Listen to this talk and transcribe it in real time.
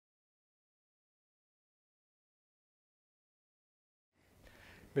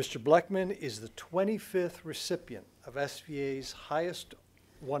Mr. Blechman is the 25th recipient of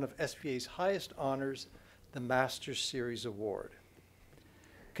one of SVA's highest honors, the Master's Series Award.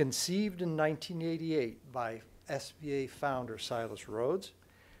 Conceived in 1988 by SVA founder Silas Rhodes,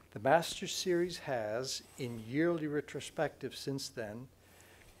 the Master's Series has, in yearly retrospective since then,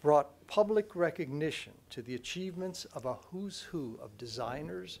 brought public recognition to the achievements of a who's who of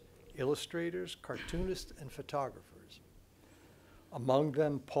designers, illustrators, cartoonists, and photographers. Among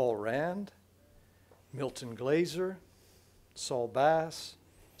them, Paul Rand, Milton Glaser, Saul Bass,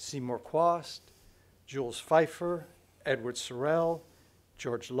 Seymour Quast, Jules Pfeiffer, Edward Sorel,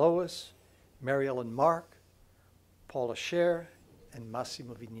 George Lois, Mary Ellen Mark, Paula Scher, and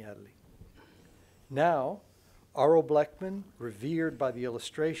Massimo Vignelli. Now, R.O. Blechman, revered by the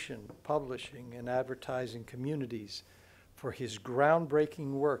illustration, publishing, and advertising communities for his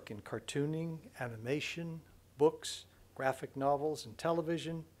groundbreaking work in cartooning, animation, books, graphic novels, and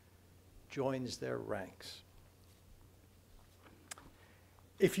television, joins their ranks.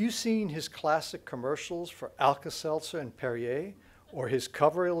 If you've seen his classic commercials for Alka-Seltzer and Perrier, or his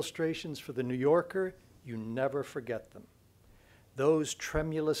cover illustrations for The New Yorker, you never forget them. Those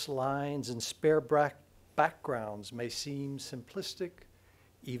tremulous lines and spare backgrounds may seem simplistic,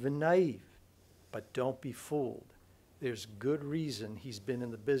 even naive, but don't be fooled. There's good reason he's been in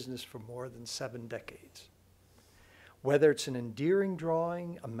the business for more than 7 decades. Whether it's an endearing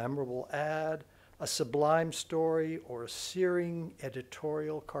drawing, a memorable ad, a sublime story, or a searing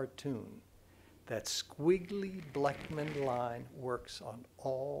editorial cartoon, that squiggly Blechman line works on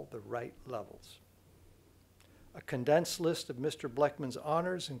all the right levels. A condensed list of Mr. Blechman's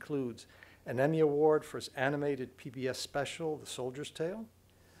honors includes an Emmy Award for his animated PBS special, The Soldier's Tale,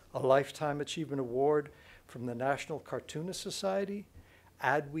 a Lifetime Achievement Award from the National Cartoonist Society,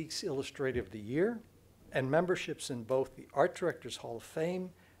 Adweek's Illustrator of the Year, and memberships in both the Art Directors Hall of Fame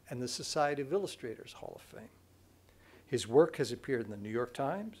and the Society of Illustrators Hall of Fame. His work has appeared in the New York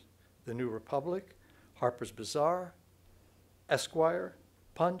Times, the New Republic, Harper's Bazaar, Esquire,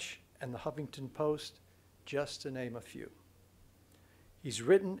 Punch, and the Huffington Post, just to name a few. He's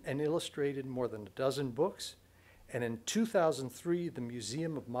written and illustrated more than a dozen books, and in 2003, the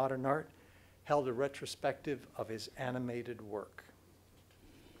Museum of Modern Art held a retrospective of his animated work.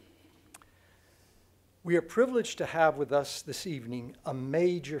 We are privileged to have with us this evening a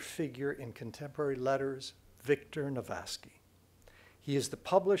major figure in contemporary letters, Victor Navasky. He is the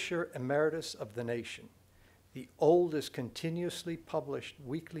publisher emeritus of The Nation, the oldest continuously published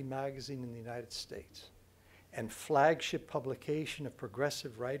weekly magazine in the United States, and flagship publication of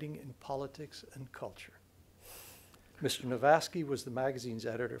progressive writing in politics and culture. Mr. Navasky was the magazine's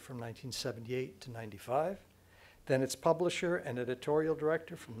editor from 1978 to 95, then its publisher and editorial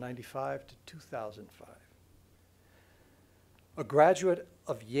director from 95 to 2005. A graduate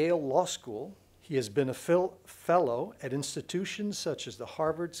of Yale Law School, he has been a fellow at institutions such as the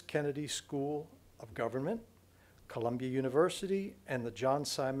Harvard's Kennedy School of Government, Columbia University, and the John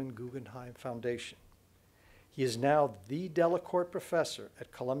Simon Guggenheim Foundation. He is now the Delacorte Professor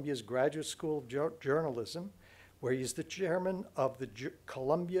at Columbia's Graduate School of Journalism, where he is the chairman of the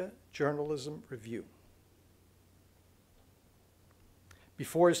Columbia Journalism Review.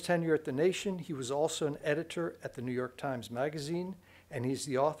 Before his tenure at The Nation, he was also an editor at the New York Times Magazine, and he's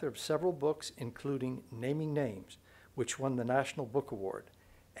the author of several books, including Naming Names, which won the National Book Award,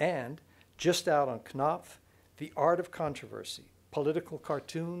 and, just out on Knopf, The Art of Controversy, Political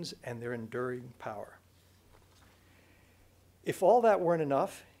Cartoons and Their Enduring Power. If all that weren't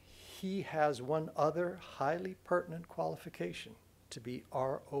enough, he has one other highly pertinent qualification: to be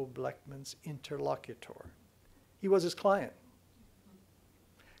R.O. Blechman's interlocutor. He was his client,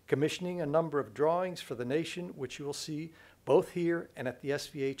 commissioning a number of drawings for The Nation, which you will see both here and at the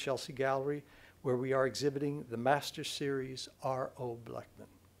SVA Chelsea Gallery, where we are exhibiting the Master Series R.O. Blechman.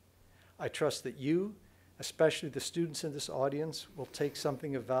 I trust that you, especially the students in this audience, will take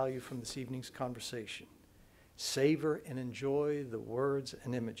something of value from this evening's conversation. Savor and enjoy the words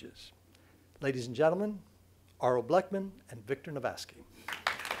and images. Ladies and gentlemen, R.O. Blechman and Victor Navasky.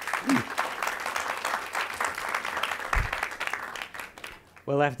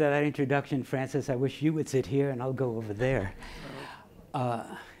 Well, after that introduction, Francis, I wish you would sit here and I'll go over there.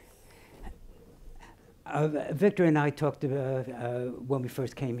 Victor and I talked when we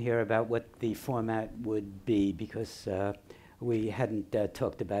first came here about what the format would be, because we hadn't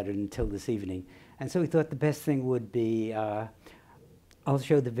talked about it until this evening. And so we thought the best thing would be I'll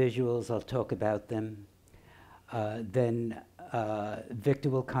show the visuals, I'll talk about them, then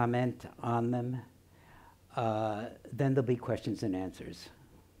Victor will comment on them, then there'll be questions and answers.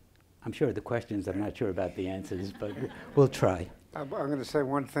 I'm sure of the questions, I'm not sure about the answers, but we'll try. I'm going to say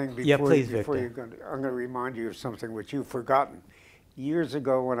one thing before, Yeah, please, before Victor. I'm going to remind you of something which you've forgotten. Years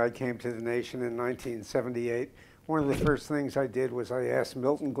ago when I came to the nation in 1978, one of the first things I did was I asked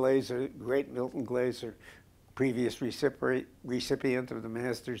Milton Glaser, great Milton Glaser, previous recipient of the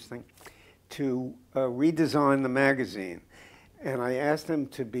Masters thing, to redesign the magazine. And I asked him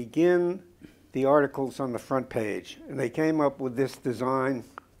to begin the articles on the front page. And they came up with this design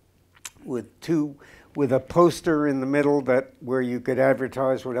with a poster in the middle where you could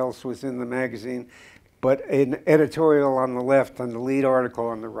advertise what else was in the magazine, but an editorial on the left and the lead article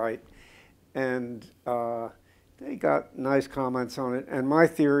on the right. And they got nice comments on it. And my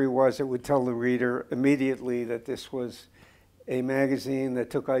theory was it would tell the reader immediately that this was a magazine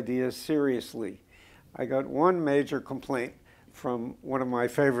that took ideas seriously. I got one major complaint from one of my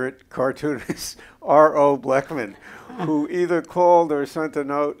favorite cartoonists, R.O. Blechman, who either called or sent a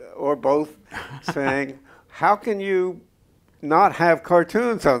note, or both, saying, how can you not have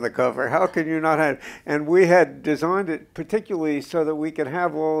cartoons on the cover? How can you not have? And we had designed it particularly so that we could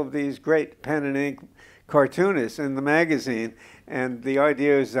have all of these great pen and ink cartoonists in the magazine. And the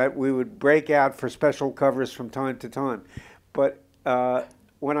idea is that we would break out for special covers from time to time. But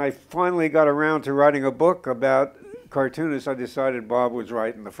when I finally got around to writing a book about cartoonists, I decided Bob was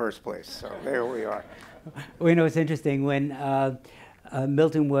right in the first place. So there we are. Well, you know, it's interesting. When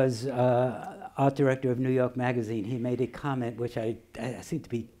Milton was art director of New York Magazine, he made a comment which I seem to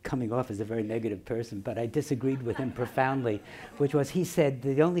be coming off as a very negative person, but I disagreed with him profoundly, which was he said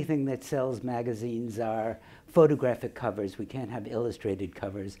the only thing that sells magazines are photographic covers. We can't have illustrated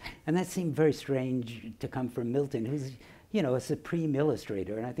covers. And that seemed very strange to come from Milton, who's, you know, a supreme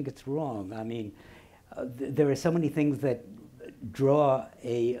illustrator, and I think it's wrong. I mean, there are so many things that draw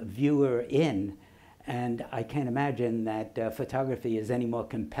a viewer in, and I can't imagine that photography is any more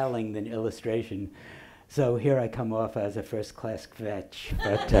compelling than illustration. So here I come off as a first-class fetch.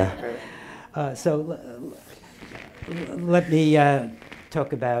 But so let me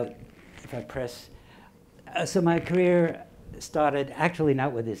talk about, if I press. So my career started actually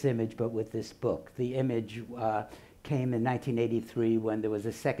not with this image, but with this book. The image came in 1983 when there was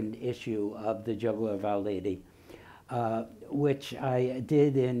a second issue of The Juggler of Our Lady, which I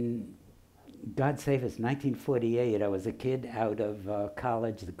did in, God save us, 1948. I was a kid out of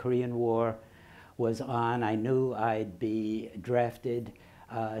college. The Korean War was on. I knew I'd be drafted,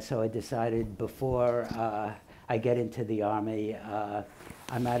 so I decided before I get into the Army,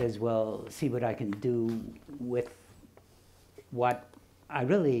 I might as well see what I can do with what I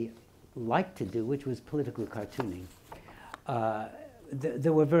really liked to do, which was political cartooning.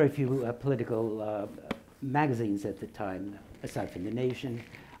 There were very few political magazines at the time, aside from The Nation.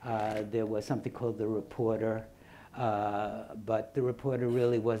 There was something called The Reporter, but The Reporter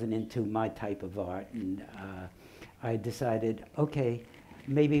really wasn't into my type of art, and I decided, okay,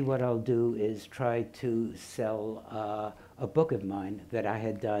 maybe what I'll do is try to sell a book of mine that I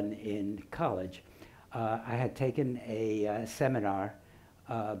had done in college. I had taken a seminar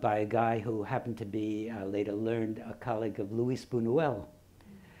by a guy who happened to be, later learned, a colleague of Louis Buñuel.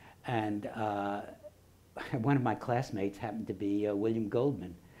 And one of my classmates happened to be William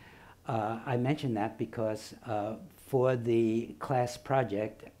Goldman. I mention that because for the class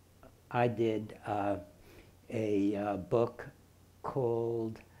project, I did a book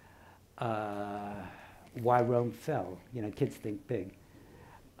called Why Rome Fell. You know, Kids Think Big.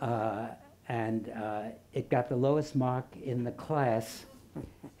 And it got the lowest mark in the class,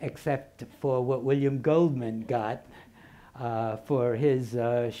 except for what William Goldman got for his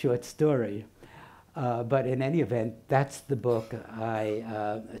short story. But in any event, that's the book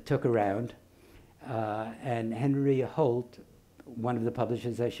I took around. And Henry Holt, one of the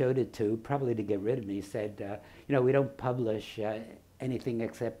publishers I showed it to, probably to get rid of me, said, you know, we don't publish anything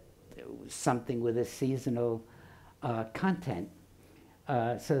except something with a seasonal content.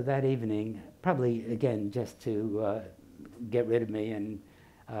 So that evening, probably again just to get rid of me and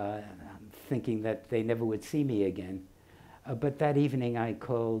thinking that they never would see me again. But that evening I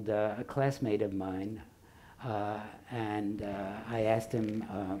called a classmate of mine and I asked him,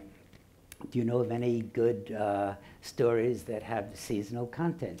 do you know of any good stories that have seasonal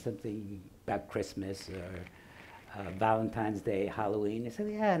content, something about Christmas or Valentine's Day, Halloween? He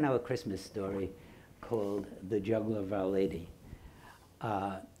said, yeah, I know a Christmas story called The Juggler of Our Lady.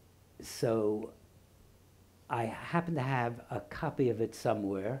 So I happen to have a copy of it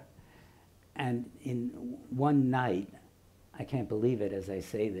somewhere, and in one night, I can't believe it as I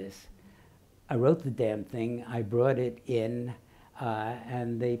say this, I wrote the damn thing, I brought it in,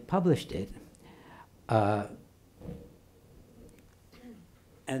 and they published it.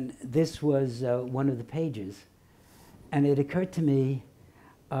 And this was one of the pages. And it occurred to me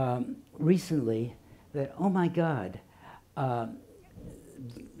recently that, oh my God,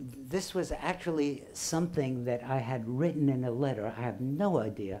 this was actually something that I had written in a letter. I have no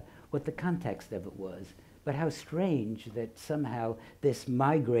idea what the context of it was, but how strange that somehow this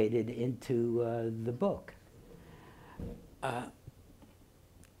migrated into the book.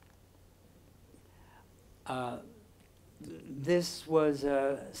 This was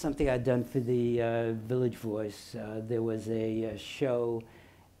something I'd done for the Village Voice. There was a show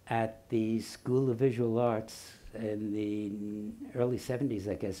at the School of Visual Arts in the early 70s,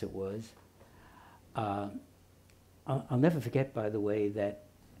 I guess it was. I'll never forget, by the way, that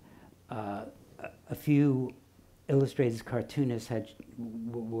a few illustrators, cartoonists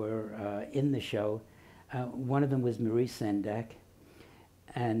were in the show. One of them was Maurice Sendak,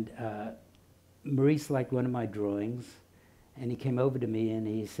 and Maurice liked one of my drawings, and he came over to me and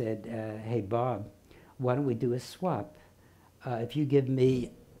he said, hey Bob, why don't we do a swap? If you give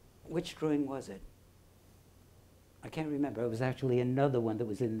me, which drawing was it? I can't remember. It was actually another one that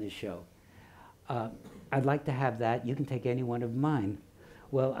was in this show. I'd like to have that. You can take any one of mine.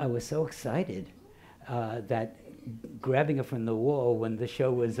 Well, I was so excited that grabbing it from the wall when the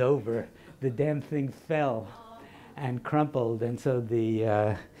show was over, the damn thing fell and crumpled, and so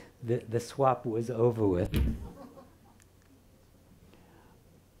the swap was over with.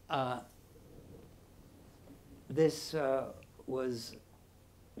 This was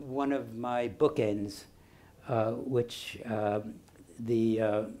one of my bookends, which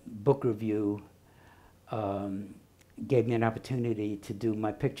the book review gave me an opportunity to do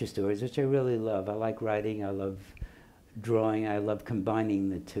my picture stories, which I really love. I like writing, I love drawing, I love combining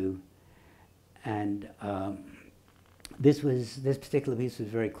the two. And this particular piece was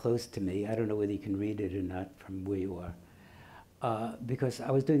very close to me. I don't know whether you can read it or not from where you are. Because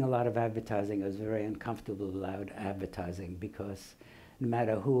I was doing a lot of advertising. I was very uncomfortable about advertising because no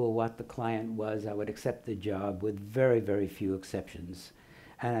matter who or what the client was, I would accept the job with very, very few exceptions.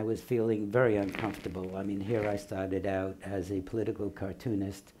 And I was feeling very uncomfortable. I mean, here I started out as a political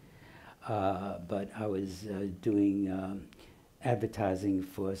cartoonist, but I was doing advertising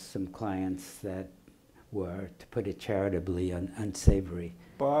for some clients that were, to put it charitably, unsavory.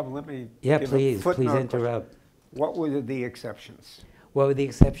 Bob, let me give a footnote please interrupt. Question. What were the exceptions? What were the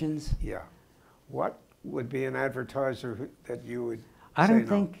exceptions? Yeah. What would be an advertiser that you would I say don't no?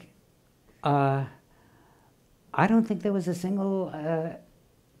 think. I don't think there was a single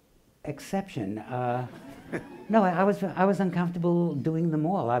exception. No, I was uncomfortable doing them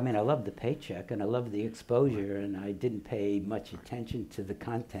all. I mean, I loved the paycheck and I loved the exposure, and I didn't pay much attention to the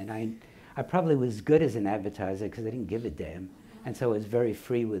content. I probably was good as an advertiser because I didn't give a damn, and so I was very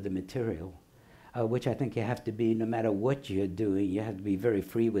free with the material. Which I think you have to be, no matter what you're doing, you have to be very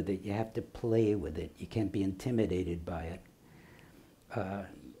free with it. You have to play with it. You can't be intimidated by it.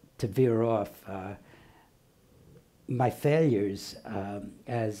 To veer off, my failures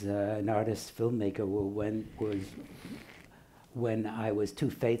as an artist filmmaker were when I was too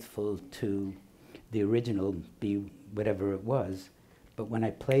faithful to the original, be whatever it was. But when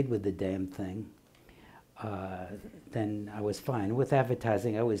I played with the damn thing, then I was fine. With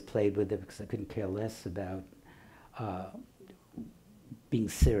advertising, I always played with it because I couldn't care less about being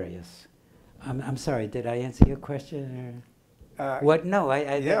serious. I'm sorry, did I answer your question? Or what? No,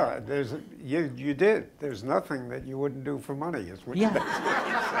 yeah, you did. There's nothing that you wouldn't do for money, is what yeah.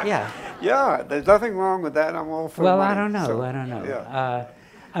 Yeah. Yeah, there's nothing wrong with that. I'm all for money. Well, I don't know. So, I don't know. Yeah.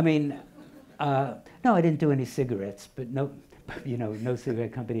 I mean, no, I didn't do any cigarettes, but no. You know, no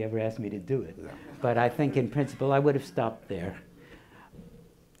cigarette company ever asked me to do it. Yeah. But I think in principle I would have stopped there.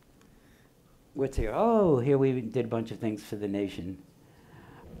 What's here? Oh, here we did a bunch of things for the nation.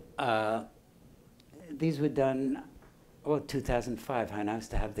 These were done, 2005, how nice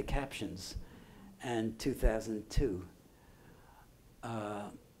to have the captions, and 2002.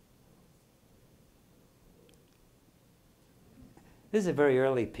 This is a very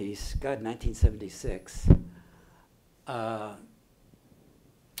early piece, God, 1976.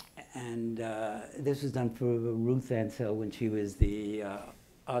 And this was done for Ruth Ansell when she was the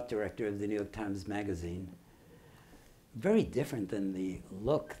art director of the New York Times Magazine. Very different than the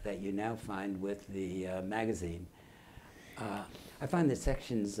look that you now find with the magazine. I find the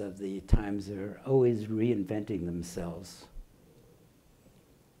sections of the Times are always reinventing themselves.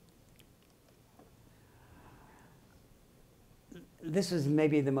 This was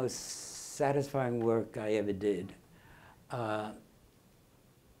maybe the most satisfying work I ever did.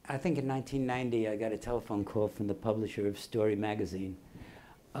 I think in 1990 I got a telephone call from the publisher of Story magazine.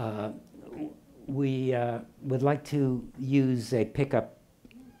 We would like to use a pickup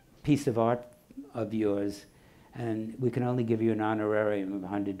piece of art of yours and we can only give you an honorarium of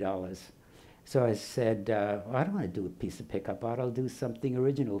 $100. So I said, well, I don't want to do a piece of pickup art. I'll do something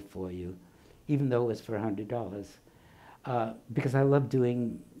original for you, even though it was for $100. Because I love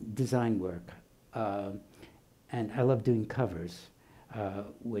doing design work, and I love doing covers,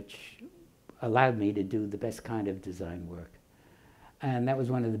 which allowed me to do the best kind of design work. And that was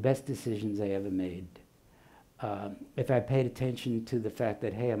one of the best decisions I ever made. If I paid attention to the fact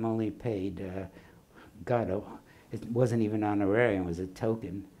that, hey, I'm only paid, God, it wasn't even honorarium, it was a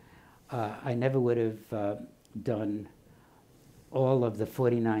token, I never would have done all of the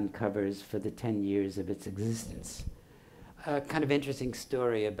 49 covers for the 10 years of its existence. Kind of interesting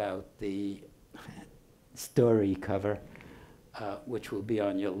story about the story cover, which will be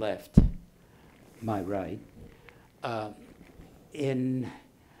on your left, my right. In,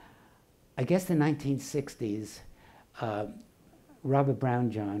 I guess, the 1960s, Robert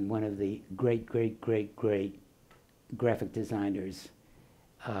Brownjohn, one of the great graphic designers,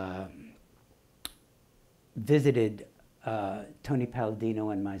 visited Tony Palladino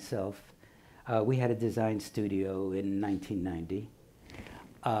and myself. We had a design studio in 1990,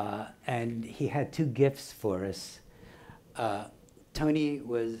 and he had two gifts for us. Tony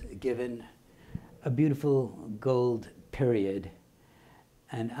was given a beautiful gold period,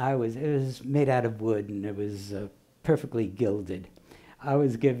 and it was made out of wood, and it was perfectly gilded. I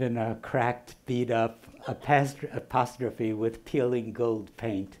was given a cracked, beat-up apostrophe with peeling gold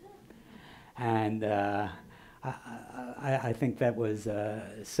paint, and I think that was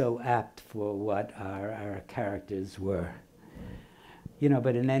so apt for what our characters were. You know,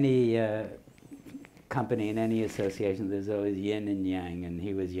 but in any company, in any association, there's always yin and yang, and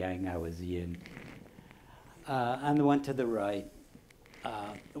he was yang, I was yin. And the one to the right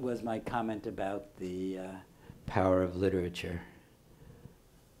was my comment about the power of literature.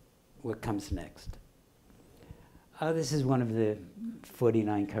 What comes next? This is one of the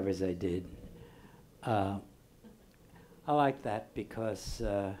 49 covers I did. I like that because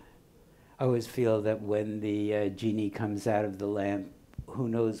I always feel that when the genie comes out of the lamp, who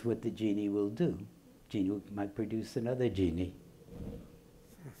knows what the genie will do? Genie might produce another genie.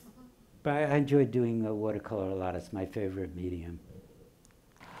 But I enjoy doing watercolor a lot. It's my favorite medium.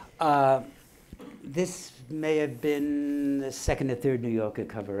 This may have been the second or third New Yorker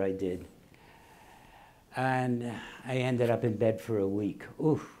cover I did. And I ended up in bed for a week.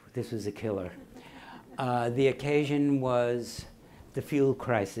 Oof, this was a killer. The occasion was the fuel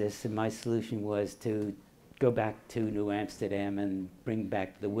crisis, and my solution was to go back to New Amsterdam and bring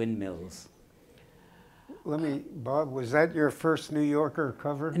back the windmills. Bob, was that your first New Yorker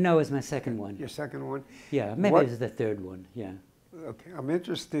cover? No, it was my second one. Your second one? Yeah, maybe it was the third one, yeah. Okay, I'm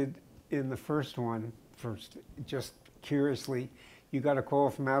interested in the first one first. Just curiously, you got a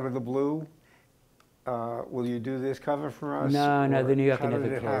call from out of the blue. Will you do this cover for us? No, no, the New Yorker How did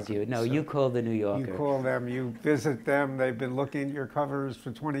never it calls happen? you. No, So you call the New Yorker. you call them, you visit them, they've been looking at your covers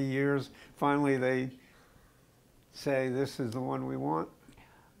for 20 years. Finally, they say, this is the one we want?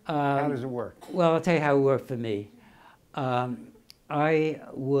 How does it work? Well, I'll tell you how it worked for me. I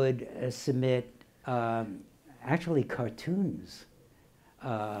would submit actually cartoons,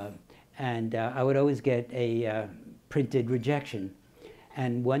 and I would always get a printed rejection.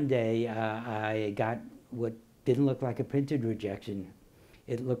 And one day I got what didn't look like a printed rejection.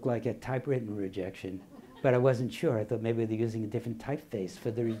 It looked like a typewritten rejection, but I wasn't sure. I thought maybe they're using a different typeface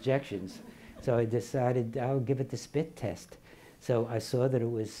for the rejections. So I decided I'll give it the spit test. So I saw that it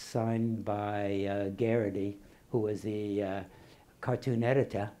was signed by Garrity, who was the cartoon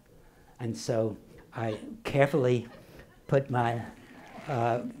editor. And so I carefully put my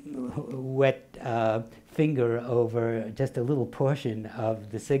wet finger over just a little portion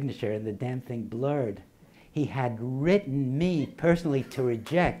of the signature, and the damn thing blurred. He had written me personally to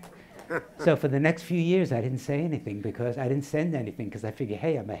reject. So for the next few years, I didn't say anything because I didn't send anything because I figured,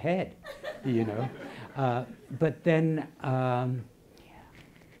 hey, I'm ahead, you know. But then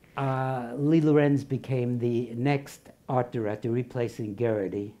Lee Lorenz became the next art director, replacing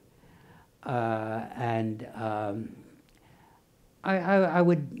Garrity. And I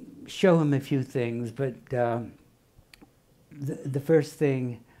would show him a few things, but the first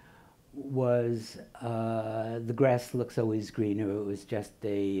thing was The Grass Looks Always Greener. It was just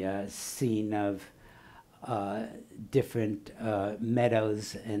a scene of different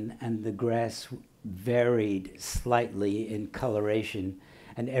meadows, and the grass varied slightly in coloration,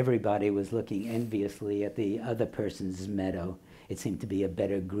 and everybody was looking enviously at the other person's meadow. It seemed to be a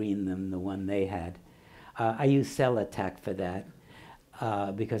better green than the one they had. I used Celotac for that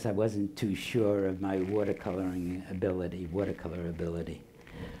because I wasn't too sure of my watercolor ability.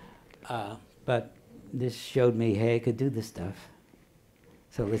 But this showed me, hey, I could do this stuff.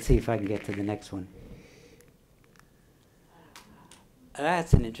 So let's see if I can get to the next one.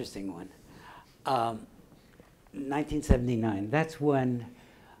 That's an interesting one. 1979, that's when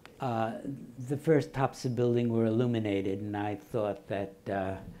the first tops of building were illuminated, and I thought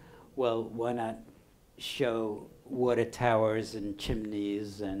that, well, why not show water towers and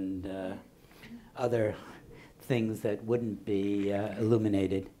chimneys and other things that wouldn't be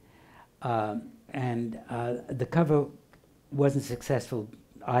illuminated. And the cover wasn't successful,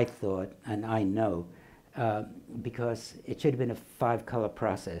 I thought, and I know, because it should have been a 5-color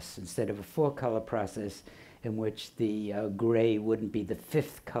process instead of a 4-color process in which the gray wouldn't be the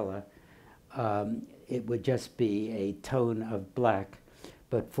 5th color. It would just be a tone of black.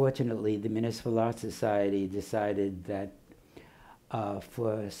 But fortunately, the Municipal Art Society decided that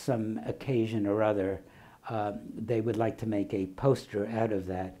for some occasion or other, they would like to make a poster out of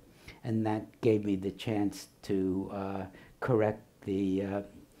that. And that gave me the chance to correct the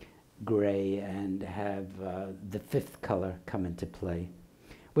gray and have the 5th color come into play.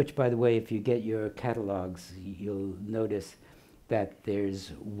 Which, by the way, if you get your catalogs, you'll notice that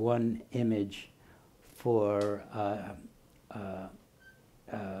there's one image for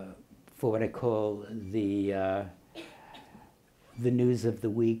what I call the news of the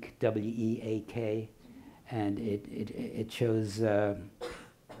week, WEAK, and it shows a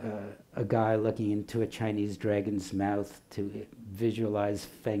guy looking into a Chinese dragon's mouth to visualize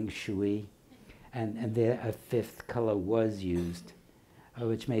feng shui, and there a 5th color was used,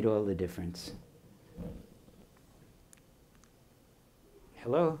 which made all the difference.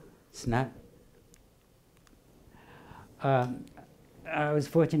 Hello? It's not? I was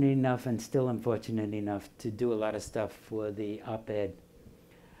fortunate enough, and still am fortunate enough, to do a lot of stuff for the op-ed.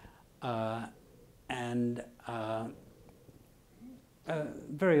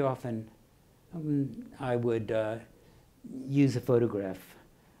 Very often, I would use a photograph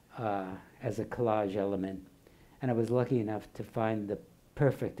as a collage element. And I was lucky enough to find the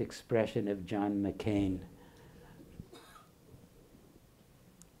perfect expression of John McCain.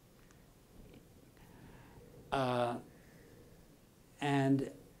 And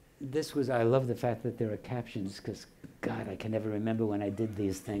this was, I love the fact that there are captions, because, God, I can never remember when I did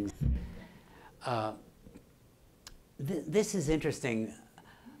these things. This is interesting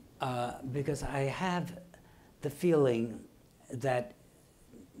because I have the feeling that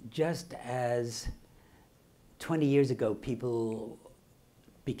just as 20 years ago people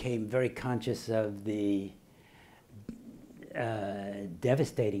became very conscious of the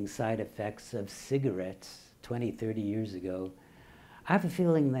devastating side effects of cigarettes 20, 30 years ago, I have a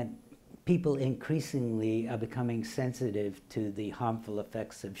feeling that people increasingly are becoming sensitive to the harmful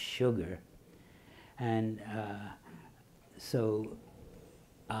effects of sugar. And so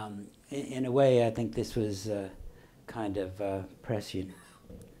in a way, I think this was kind of prescient.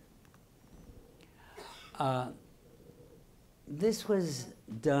 This was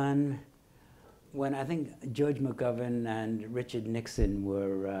done when I think George McGovern and Richard Nixon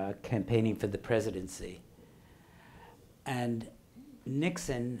were campaigning for the presidency. And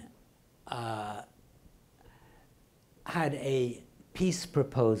Nixon had a peace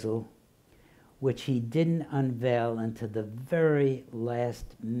proposal which he didn't unveil until the very last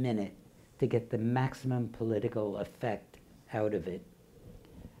minute to get the maximum political effect out of it.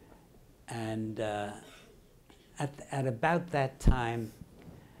 And at about that time,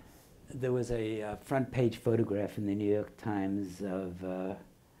 there was a front page photograph in the New York Times of a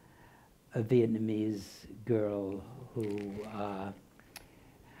Vietnamese girl who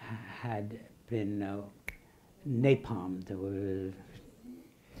had been napalmed. Or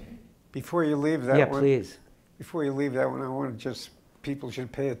before you leave that one, please. Before you leave that one, I want to just, people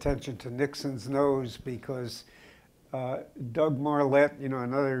should pay attention to Nixon's nose, because Doug Marlette, you know,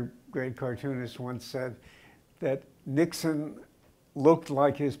 another great cartoonist, once said that Nixon looked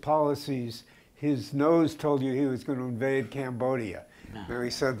like his policies. His nose told you he was going to invade Cambodia. No. Now, he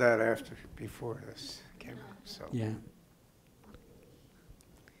said that before this came out. So. Yeah.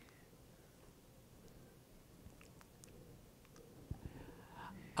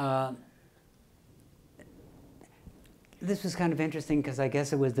 This was kind of interesting because I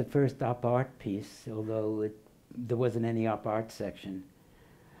guess it was the first op art piece, although there wasn't any op art section.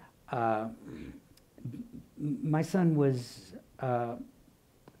 My son was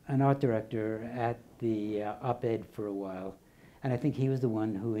an art director at the op-ed for a while, and I think he was the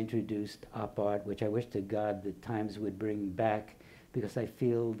one who introduced op art, which I wish to God the Times would bring back, because I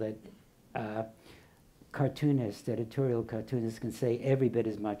feel that cartoonists, editorial cartoonists, can say every bit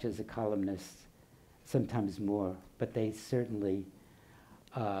as much as a columnist, sometimes more, but they certainly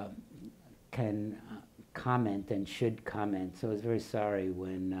can comment and should comment. So I was very sorry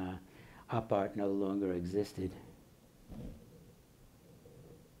when op art no longer existed.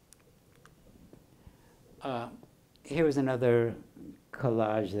 Here was another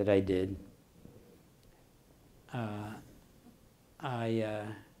collage that I did. I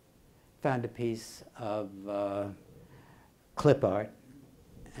found a piece of clip art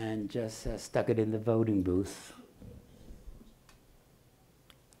and just stuck it in the voting booth.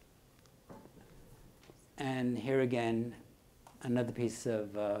 And here again, another piece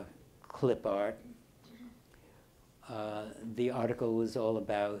of clip art. The article was all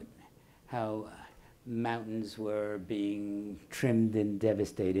about how mountains were being trimmed and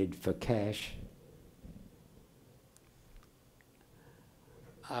devastated for cash.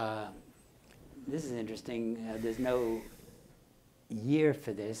 This is interesting. There's no year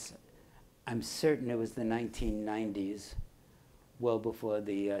for this. I'm certain it was the 1990s, well before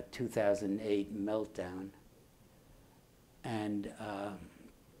the 2008 meltdown. And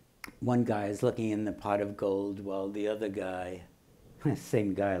one guy is looking in the pot of gold while the other guy,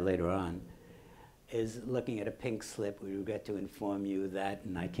 same guy later on, is looking at a pink slip. We regret to inform you that,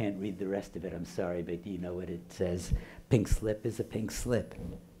 and I can't read the rest of it, I'm sorry, but you know what it says. Pink slip is a pink slip.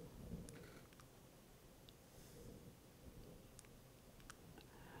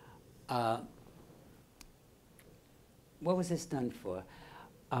 What was this done for?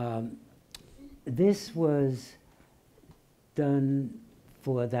 This was done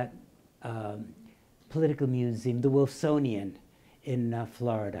for that political museum, the Wilsonian in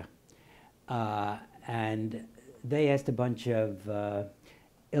Florida. And they asked a bunch of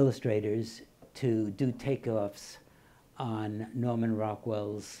illustrators to do takeoffs on Norman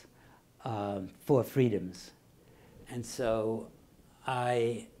Rockwell's Four Freedoms. And so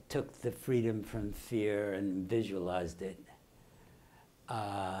I took the freedom from fear and visualized it.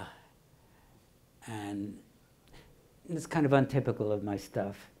 And it's kind of untypical of my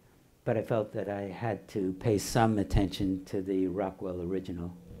stuff, but I felt that I had to pay some attention to the Rockwell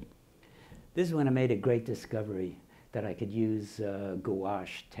original. This is when I made a great discovery that I could use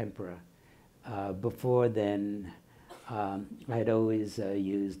gouache, tempera. Before then, I had always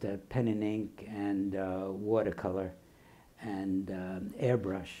used pen and ink and watercolor and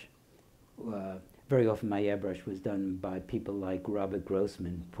airbrush. Very often my airbrush was done by people like Robert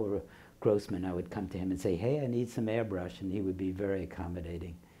Grossman. Poor Grossman, I would come to him and say, hey, I need some airbrush, and he would be very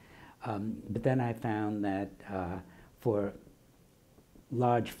accommodating. But then I found that for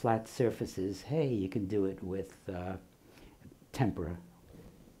large flat surfaces, hey, you can do it with tempera,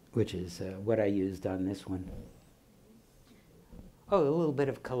 which is what I used on this one. Oh, a little bit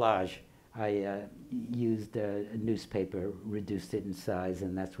of collage. I used a newspaper, reduced it in size,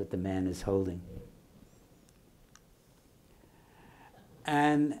 and that's what the man is holding.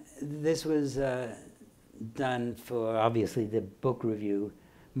 And this was done for, obviously, the book review.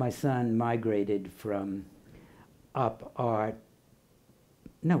 My son migrated from op art,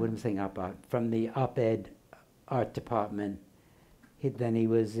 no, what I'm saying op art, from the op-ed art department. Then he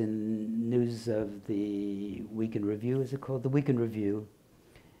was in news of the Week in Review, is it called? The Week in Review.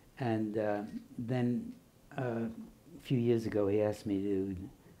 And then a few years ago, he asked me to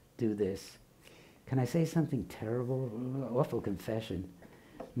do this. Can I say something terrible? Awful confession.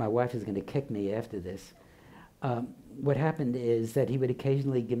 My wife is going to kick me after this. What happened is that he would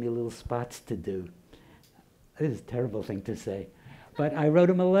occasionally give me little spots to do. This is a terrible thing to say. But I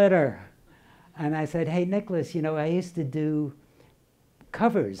wrote him a letter. And I said, hey, Nicholas, you know, I used to do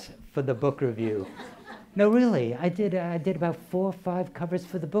covers for the book review. No, really, I did about 4 or 5 covers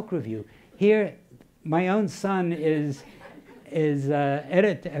for the book review. Here, my own son is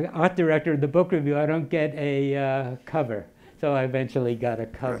art director of the book review. I don't get a cover, so I eventually got a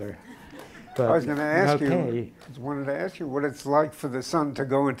cover. But, I was going to ask okay. you, I wanted to ask you what it's like for the son to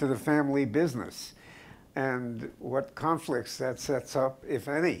go into the family business and what conflicts that sets up, if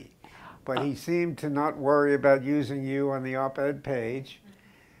any. But he seemed to not worry about using you on the op-ed page.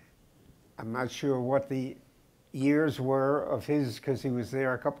 I'm not sure what the years were of his, because he was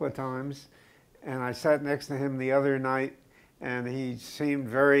there a couple of times. And I sat next to him the other night, and he seemed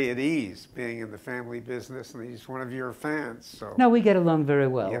very at ease being in the family business, and he's one of your fans. So no, we get along very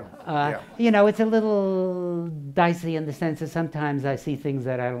well. Yeah. You know, it's a little dicey in the sense that sometimes I see things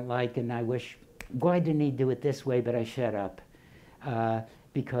that I don't like, and I wish, why didn't he do it this way? But I shut up.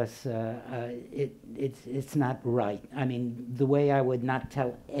 Because it's not right. I mean, the way I would not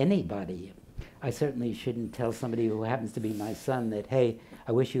tell anybody, I certainly shouldn't tell somebody who happens to be my son that, hey,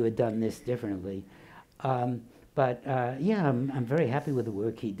 I wish you had done this differently. But yeah, I'm very happy with the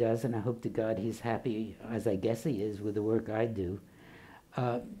work he does, and I hope to God he's happy, as I guess he is, with the work I do.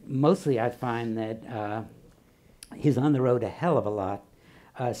 Mostly I find that he's on the road a hell of a lot,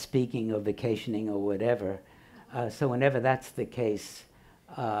 speaking or vacationing or whatever. So whenever that's the case,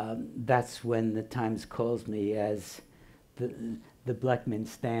 that's when the Times calls me as the Blechman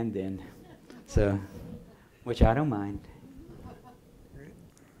stand-in. So, which I don't mind.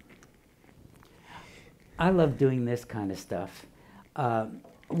 I love doing this kind of stuff.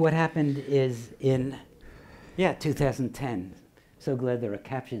 What happened is in, 2010. So glad there are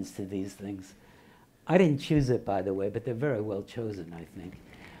captions to these things. I didn't choose it, by the way, but they're very well chosen, I think.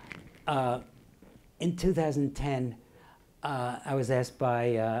 In 2010, I was asked by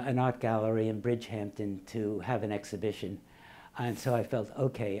an art gallery in Bridgehampton to have an exhibition. And so I felt,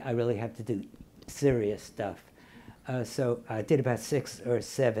 okay, I really have to do serious stuff. So I did about 6 or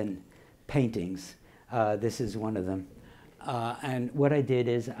 7 paintings. This is one of them. And what I did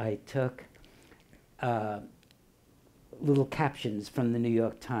is I took little captions from the New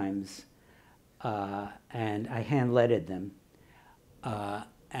York Times, and I hand-lettered them,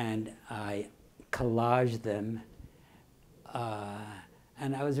 and I collaged them,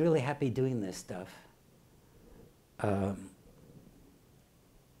 and I was really happy doing this stuff.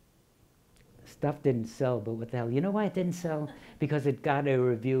 Stuff didn't sell, but what the hell? You know why it didn't sell? Because it got a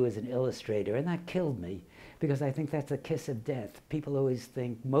review as an illustrator, and that killed me, because I think that's a kiss of death. People always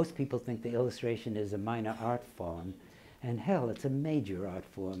think, most people think the illustration is a minor art form, and hell, it's a major art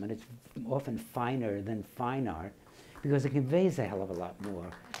form, and it's often finer than fine art, because it conveys a hell of a lot more.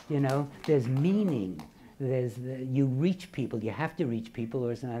 You know, there's meaning. You reach people. You have to reach people,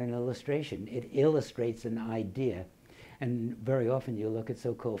 or it's not an illustration. It illustrates an idea. And very often you look at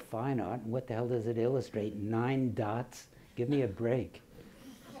so-called fine art, and what the hell does it illustrate? 9 dots? Give me a break.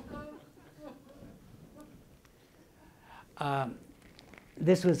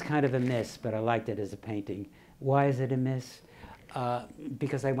 This was kind of a miss, but I liked it as a painting. Why is it a miss?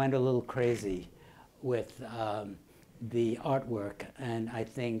 Because I went a little crazy with the artwork, and I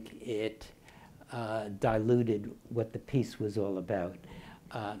think it diluted what the piece was all about.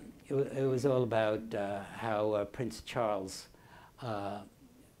 It was all about how Prince Charles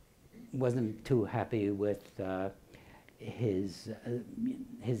wasn't too happy with his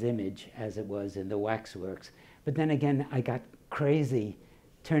image as it was in the waxworks. But then again, I got crazy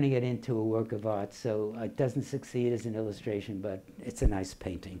turning it into a work of art, so it doesn't succeed as an illustration, but it's a nice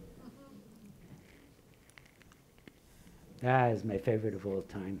painting. That is my favorite of all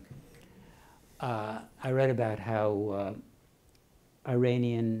time. I read about how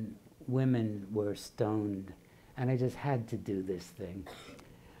Iranian women were stoned, and I just had to do this thing.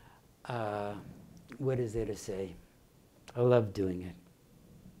 What is there to say? I love doing it.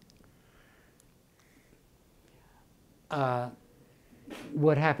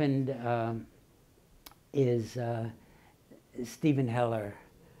 What happened is Stephen Heller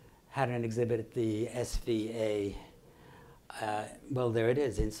had an exhibit at the SVA. Well, there it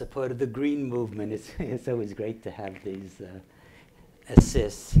is, in support of the Green Movement. It's always great to have these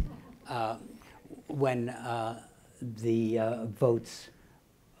assists. When the votes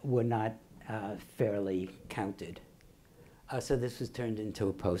were not fairly counted. So this was turned into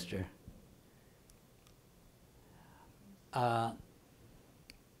a poster.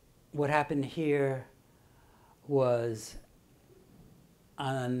 What happened here was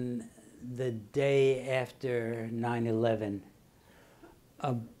on the day after 9/11,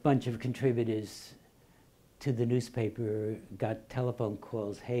 a bunch of contributors to the newspaper got telephone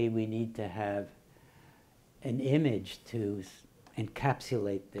calls, hey, we need to have an image to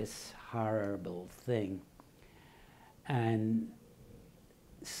encapsulate this horrible thing. And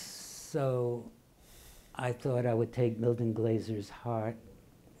so I thought I would take Milton Glaser's heart,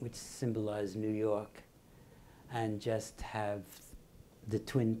 which symbolized New York, and just have the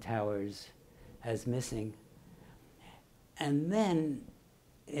Twin Towers as missing. And then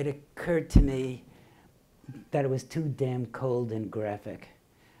it occurred to me that it was too damn cold and graphic.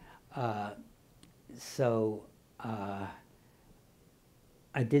 So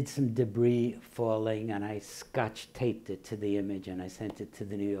I did some debris falling, and I scotch taped it to the image, and I sent it to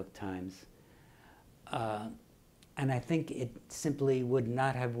the New York Times. And I think it simply would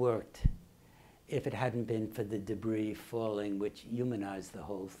not have worked if it hadn't been for the debris falling, which humanized the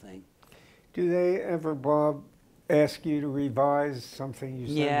whole thing. Do they ever, Bob, ask you to revise something you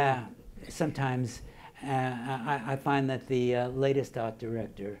said? Yeah, sometimes. I find that the latest art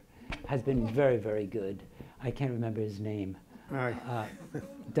director has been very, very good. I can't remember his name. Right.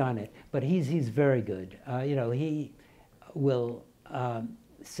 Darn it. But he's very good. You know, he will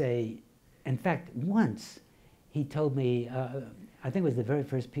say, in fact, once he told me, I think it was the very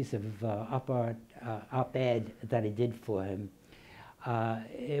first piece of op-ed that I did for him.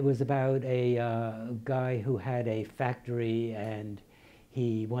 It was about a guy who had a factory and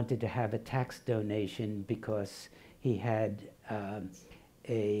he wanted to have a tax donation because he had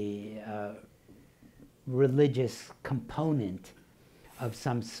a religious component of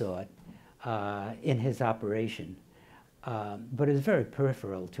some sort in his operation. But it was very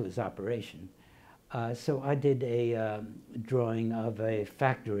peripheral to his operation. So I did a drawing of a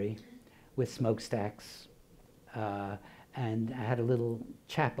factory with smokestacks, and I had a little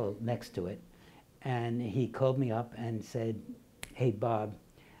chapel next to it. And he called me up and said, "Hey, Bob,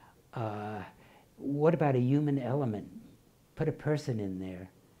 what about a human element? Put a person in there."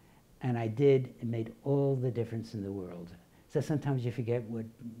 And I did. It made all the difference in the world. So sometimes you forget what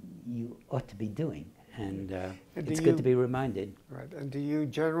you ought to be doing, and it's good to be reminded. Right. And do you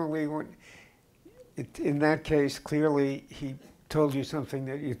generally want, in that case, clearly he told you something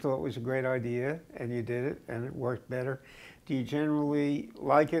that you thought was a great idea, and you did it, and it worked better. Do you generally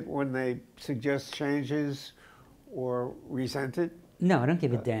like it when they suggest changes or resent it? No, I don't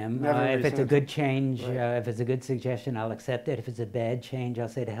give a damn. If it's a good change, Right. if it's a good suggestion, I'll accept it. If it's a bad change, I'll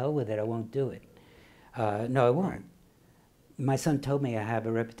say to hell with it. I won't do it. No, I won't. Right. My son told me I have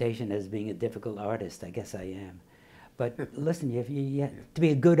a reputation as being a difficult artist. I guess I am. But listen, to be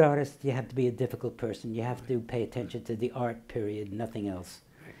a good artist, you have to be a difficult person. You have to pay attention to the art, period, nothing else.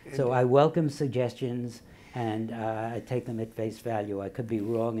 So I welcome suggestions, and I take them at face value. I could be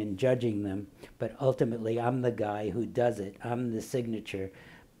wrong in judging them, but ultimately I'm the guy who does it. I'm the signature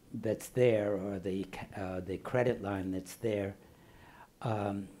that's there, or the credit line that's there.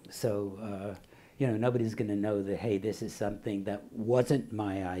 You know, nobody's going to know that, hey, this is something that wasn't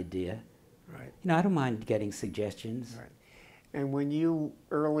my idea. Right. You know, I don't mind getting suggestions. Right. And when you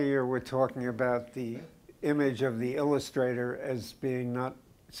earlier were talking about the image of the illustrator as being not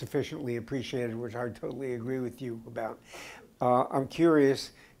sufficiently appreciated, which I totally agree with you about, I'm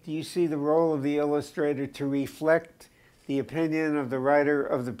curious, do you see the role of the illustrator to reflect the opinion of the writer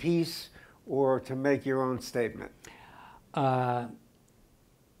of the piece, or to make your own statement?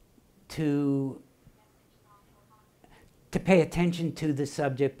 To pay attention to the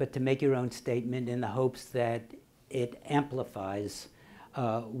subject, but to make your own statement in the hopes that it amplifies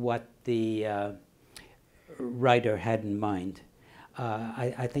what the writer had in mind.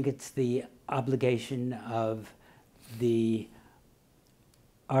 I think it's the obligation of the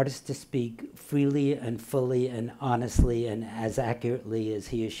artist to speak freely and fully and honestly and as accurately as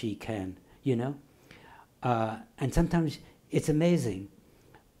he or she can, you know? And sometimes it's amazing.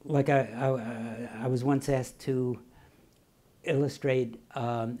 Like I was once asked to illustrate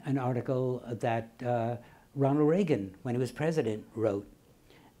an article that Ronald Reagan, when he was president, wrote.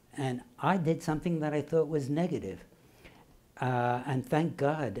 And I did something that I thought was negative. And thank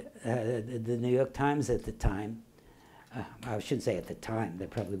God, the New York Times at the time, I shouldn't say at the time, they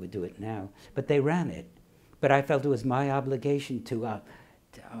probably would do it now, but they ran it. But I felt it was my obligation to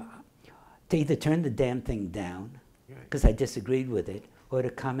either turn the damn thing down, because I disagreed with it, or to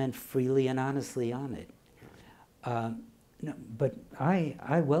comment freely and honestly on it. No, but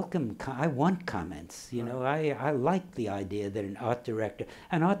I want comments, you know. I like the idea that an art director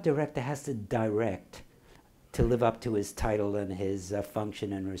has to direct to live up to his title and his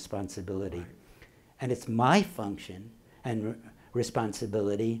function and responsibility. Right. And it's my function and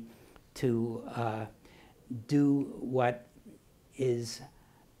responsibility to do what is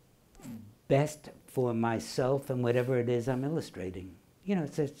best for myself and whatever it is I'm illustrating. You know,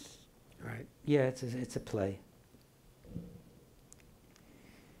 it's right. Yeah, it's a play.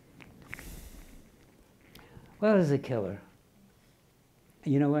 Well, it's a killer.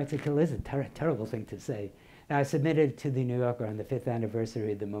 You know what? A killer is a terrible thing to say. Now, I submitted to the New Yorker on the 5th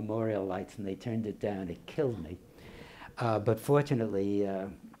anniversary of the memorial lights, and they turned it down. It killed me. But fortunately,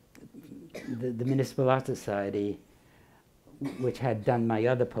 the Municipal Art Society, which had done my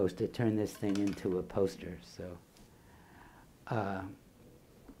other poster, turned this thing into a poster.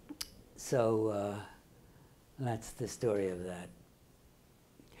 So that's the story of that.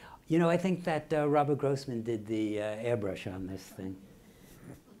 You know, I think that Robert Grossman did the airbrush on this thing.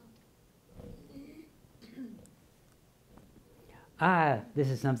 This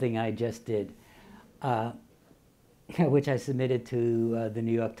is something I just did, which I submitted to the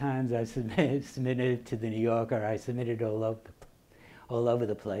New York Times. I submitted it to the New Yorker. I submitted all over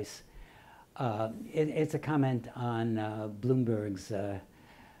the place. It's a comment on Bloomberg's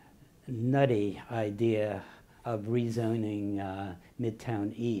nutty idea of rezoning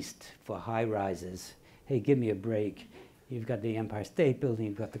Midtown East for high-rises. Hey, give me a break. You've got the Empire State Building,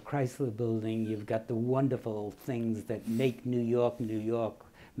 you've got the Chrysler Building, you've got the wonderful things that make New York,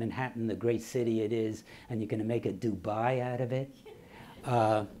 Manhattan, the great city it is, and you're going to make a Dubai out of it?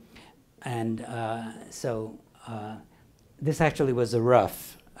 So this actually was a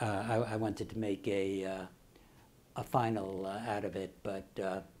rough. I wanted to make a final out of it, but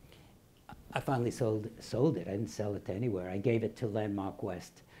I finally sold it. I didn't sell it to anywhere. I gave it to Landmark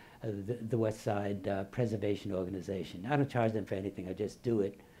West, the West Side Preservation Organization. I don't charge them for anything. I just do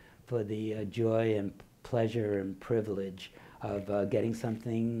it for the joy and pleasure and privilege of getting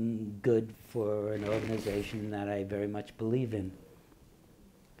something good for an organization that I very much believe in.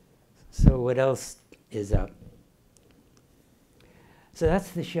 So what else is up? So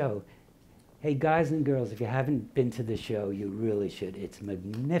that's the show. Hey, guys and girls, if you haven't been to the show, you really should. It's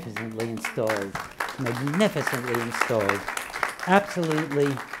magnificently installed. Magnificently installed.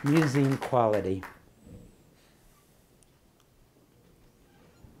 Absolutely museum quality.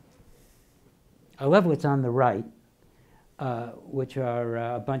 I love what's on the right, which are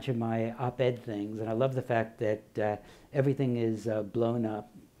a bunch of my op-ed things. And I love the fact that everything is blown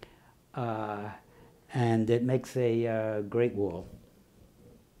up. And it makes a great wall.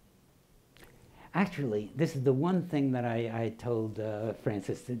 Actually, this is the one thing that I told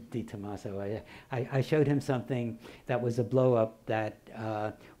Francis Di Tommaso. I showed him something that was a blow-up that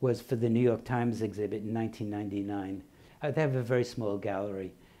was for the New York Times exhibit in 1999. They have a very small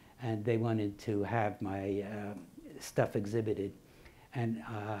gallery, and they wanted to have my stuff exhibited. And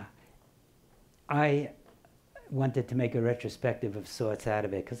I wanted to make a retrospective of sorts out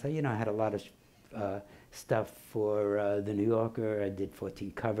of it, because I had a lot of stuff for The New Yorker. I did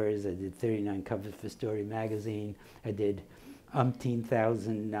 14 covers. I did 39 covers for Story Magazine. I did umpteen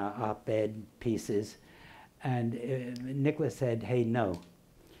thousand op-ed pieces. And Nicholas said, hey, no.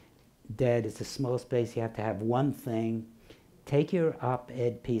 Dad, it's a small space. You have to have one thing. Take your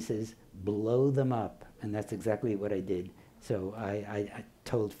op-ed pieces, blow them up. And that's exactly what I did. So I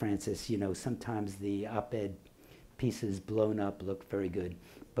told Francis, sometimes the op-ed pieces blown up look very good.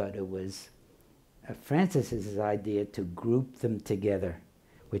 But it was Francis's idea to group them together,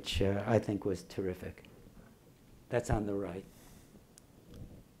 which I think was terrific. That's on the right.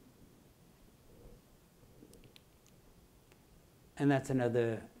 And that's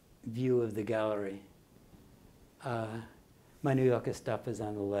another view of the gallery. My New Yorker stuff is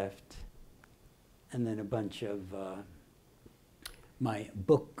on the left, and then a bunch of my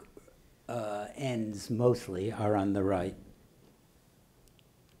book ends mostly are on the right.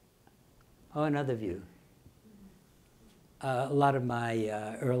 Oh, another view. A lot of my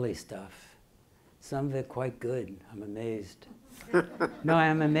early stuff. Some of it quite good. I'm amazed. No,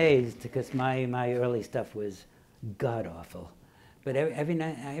 I'm amazed because my early stuff was god-awful. But every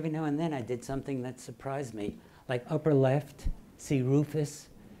now and then I did something that surprised me. Like upper left, see Rufus.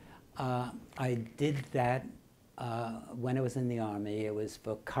 I did that when I was in the Army. It was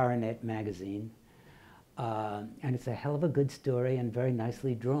for Coronet magazine. And it's a hell of a good story and very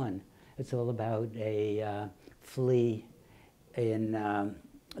nicely drawn. It's all about a flea in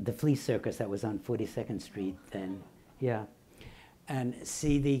the flea circus that was on 42nd Street then. Yeah. And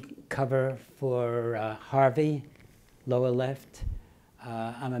see the cover for Harvey, lower left.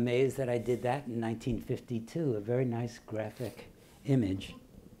 I'm amazed that I did that in 1952, a very nice graphic image.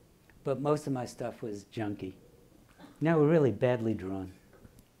 But most of my stuff was junky. No, really badly drawn.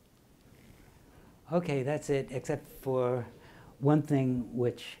 Okay, that's it, except for one thing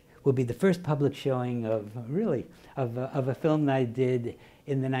which will be the first public showing of, really, of a film that I did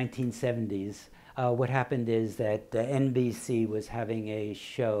in the 1970s. What happened is that NBC was having a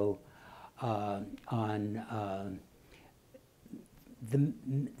show on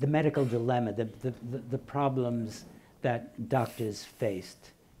the medical dilemma, the problems that doctors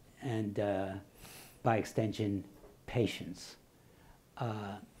faced, and by extension, patients.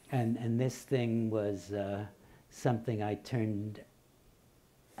 And this thing was something I turned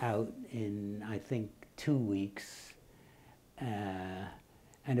out in, I think, 2 weeks.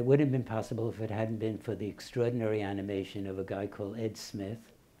 And it wouldn't have been possible if it hadn't been for the extraordinary animation of a guy called Ed Smith.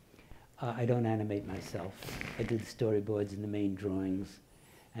 I don't animate myself. I do the storyboards and the main drawings.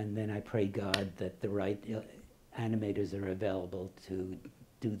 And then I pray God that the right animators are available to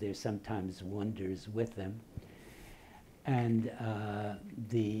do their sometimes wonders with them. And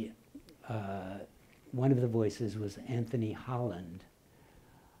one of the voices was Anthony Holland.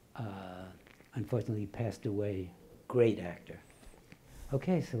 Unfortunately, he passed away. Great actor.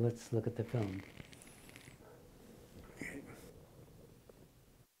 Okay, so let's look at the film.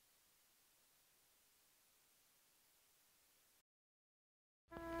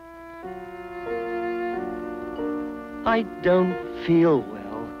 I don't feel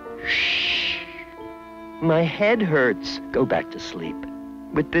well. Shh. My head hurts. Go back to sleep.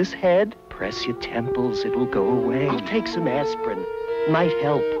 With this head, press your temples. It will go away. I'll take some aspirin. Might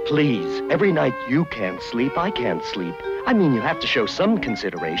help, please. Every night you can't sleep, I can't sleep. I mean, you have to show some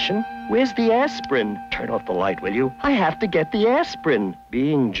consideration. Where's the aspirin? Turn off the light, will you? I have to get the aspirin.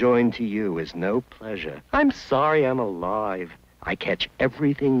 Being joined to you is no pleasure. I'm sorry I'm alive. I catch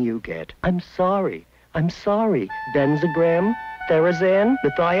everything you get. I'm sorry. I'm sorry. Benzagram, Therazane,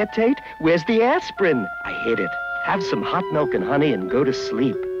 Methiatate. Where's the aspirin? I hit it. Have some hot milk and honey and go to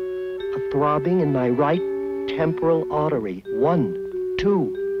sleep. A throbbing in my right temporal artery. 1,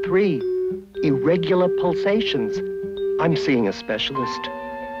 2, 3. Irregular pulsations. I'm seeing a specialist.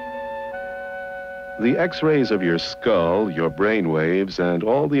 The x-rays of your skull, your brain waves, and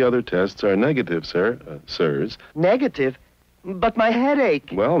all the other tests are negative, sirs. Negative? But my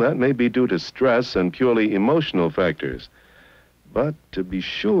headache. Well, that may be due to stress and purely emotional factors. But to be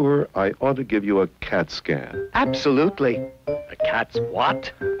sure, I ought to give you a CAT scan. Absolutely. A cat's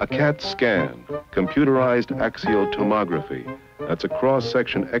what? A CAT scan, computerized axial tomography. That's a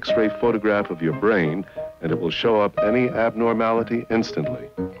cross-section x-ray photograph of your brain, and it will show up any abnormality instantly.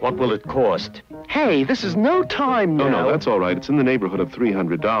 What will it cost? Hey, this is no time now. No, that's all right. It's in the neighborhood of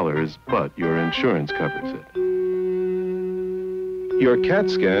 $300, but your insurance covers it. Your CAT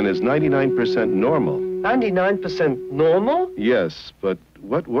scan is 99% normal. 99% normal? Yes, but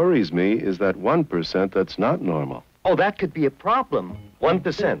what worries me is that 1% that's not normal. Oh, that could be a problem.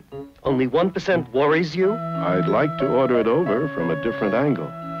 1%. Only 1% worries you? I'd like to order it over from a different angle.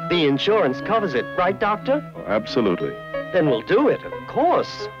 The insurance covers it, right, Doctor? Oh, absolutely. Then we'll do it, of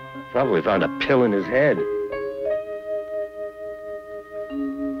course. Probably found a pill in his head.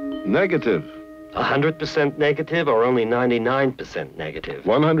 Negative. 100% negative or only 99% negative?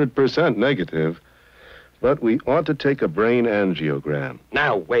 100% negative. But we ought to take a brain angiogram.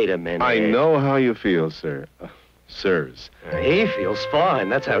 Now, wait a minute. I know how you feel, sir. Sirs. He feels fine.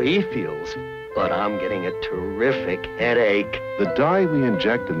 That's how he feels. But I'm getting a terrific headache. The dye we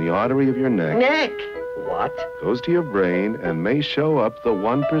inject in the artery of your neck Neck? What? goes to your brain and may show up the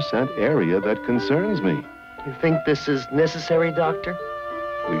 1% area that concerns me. You think this is necessary, Doctor?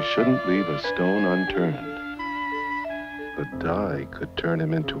 We shouldn't leave a stone unturned. The dye could turn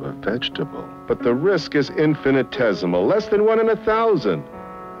him into a vegetable, but the risk is infinitesimal, less than 1 in 1,000.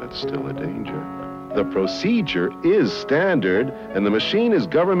 That's still a danger. The procedure is standard, and the machine is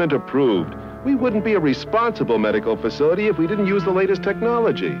government approved. We wouldn't be a responsible medical facility if we didn't use the latest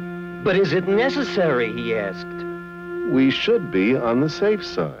technology. But is it necessary, he asked. We should be on the safe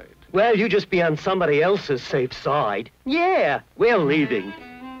side. Well, you just be on somebody else's safe side. Yeah, we're leaving.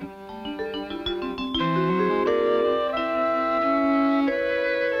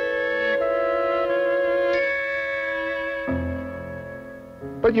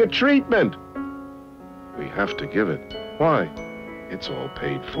 But your treatment! We have to give it. Why? It's all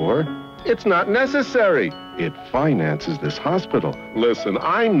paid for. It's not necessary. It finances this hospital. Listen,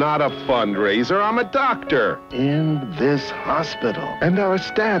 I'm not a fundraiser, I'm a doctor. In this hospital. And our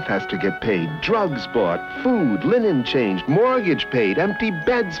staff has to get paid. Drugs bought, food, linen changed, mortgage paid, empty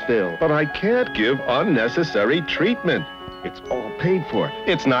beds filled. But I can't give unnecessary treatment. It's all paid for.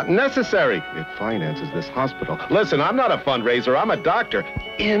 It's not necessary. It finances this hospital. Listen, I'm not a fundraiser, I'm a doctor.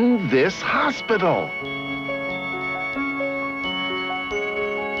 In this hospital.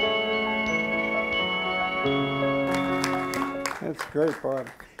 That's great, Bob.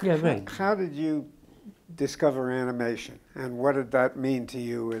 Yeah, right. How did you discover animation, and what did that mean to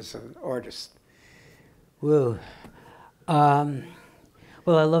you as an artist? Well, well,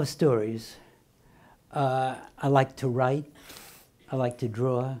 I love stories. I like to write. I like to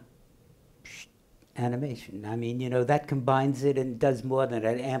draw. Animation. I mean, you know, that combines it and does more than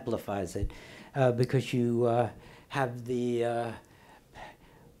it, amplifies it, because you have the,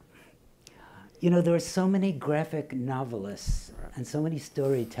 you know, there are so many graphic novelists and so many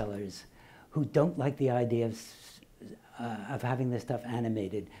storytellers who don't like the idea of having their stuff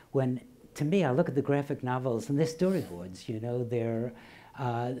animated. When, to me, I look at the graphic novels and they're storyboards. You know,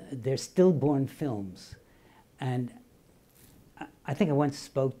 they're stillborn films, and I think I once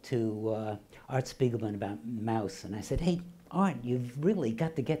spoke to Art Spiegelman about Mouse, and I said, "Hey, Art, you've really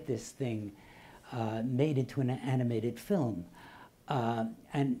got to get this thing made into an animated film."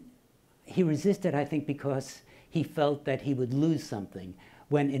 And he resisted, I think, because he felt that he would lose something,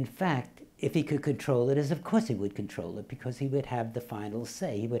 when in fact, if he could control it, as of course he would control it, because he would have the final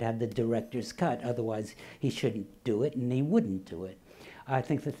say. He would have the director's cut. Otherwise, he shouldn't do it, and he wouldn't do it. I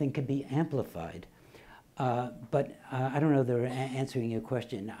think the thing could be amplified. But I don't know if they're answering your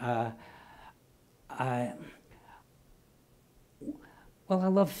question. Well, I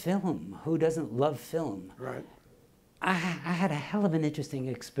love film. Who doesn't love film? Right. I had a hell of an interesting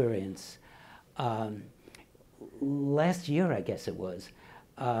experience last year, I guess it was,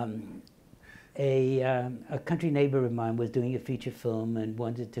 a country neighbor of mine was doing a feature film and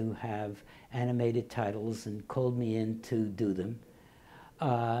wanted to have animated titles and called me in to do them.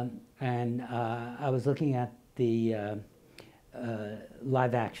 And I was looking at the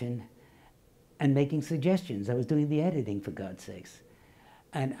live action and making suggestions. I was doing the editing, for God's sakes.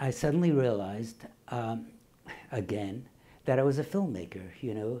 And I suddenly realized, again, that I was a filmmaker,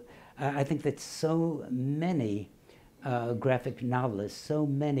 you know. I think that so many graphic novelists, so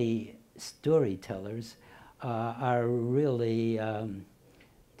many storytellers are really, to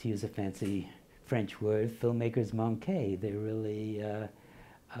use a fancy French word, filmmakers manqués. They're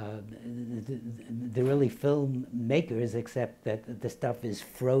really filmmakers, except that the stuff is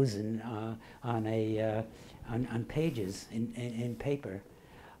frozen on pages in paper.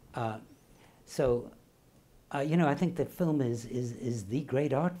 You know, I think that film is the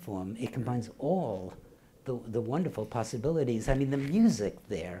great art form. It combines all the wonderful possibilities. I mean, the music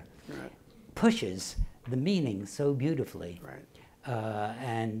there pushes the meaning so beautifully. Right.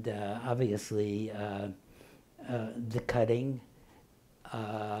 And obviously, the cutting,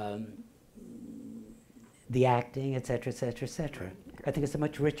 the acting, et cetera, et cetera, et cetera. I think it's a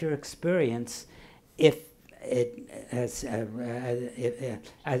much richer experience if it as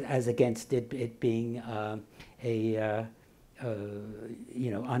against it being you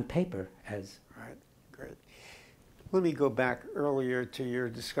know, on paper as. Right, great. Let me go back earlier to your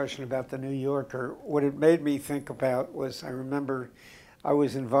discussion about the New Yorker. What it made me think about was, I remember I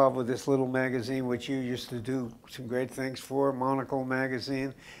was involved with this little magazine which you used to do some great things for, Monocle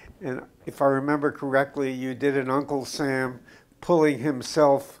magazine. And if I remember correctly, you did an Uncle Sam pulling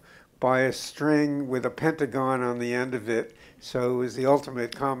himself by a string with a pentagon on the end of it. So it was the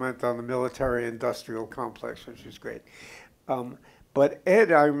ultimate comment on the military-industrial complex, which was great. But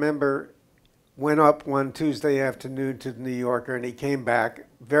Ed, I remember, went up one Tuesday afternoon to the New Yorker, and he came back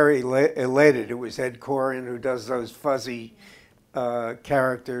very elated. It was Ed Koren, who does those fuzzy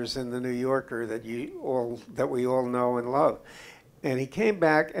characters in the New Yorker that we all know and love. And he came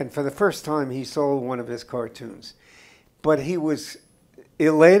back, and for the first time, he sold one of his cartoons. But he was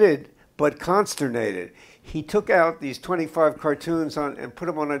elated but consternated. He took out these 25 cartoons and put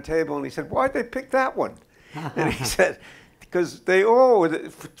them on a table, and he said, "Why'd they pick that one?" And he said, because they all were,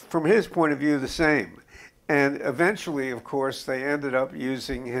 from his point of view, the same. And eventually, of course, they ended up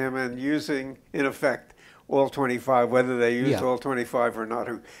using him and using, in effect, all 25, whether they used all 25 or not.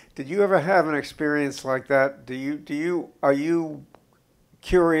 Did you ever have an experience like that? Are you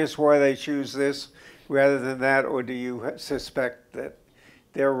curious why they choose this rather than that, or do you suspect that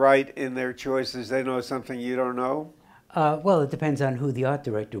they're right in their choices? They know something you don't know? Well, it depends on who the art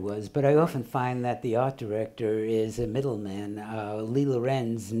director was, but I often find that the art director is a middleman. Lee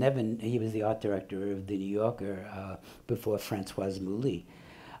Lorenz he was the art director of the New Yorker before Françoise Mouly.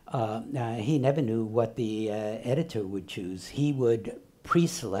 He never knew what the editor would choose. He would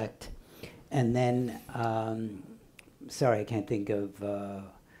pre-select, and then, sorry, I can't think of,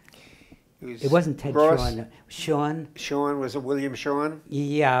 it wasn't Ted Shawn. Sean. Shawn, was it William Shawn?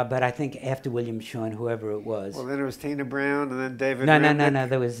 Yeah, but I think after William Shawn, whoever it was. Well, then it was Tina Brown, and then David. No.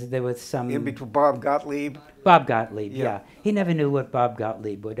 There was some. In between Bob Gottlieb. Bob Gottlieb, yeah. He never knew what Bob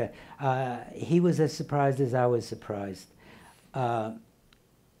Gottlieb would. He was as surprised as I was surprised,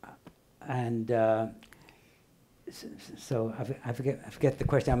 so I forget the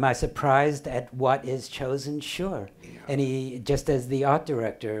question. Am I surprised at what is chosen? Sure. Yeah. And he, just as the art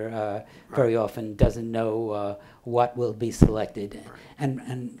director very often doesn't know what will be selected. Right.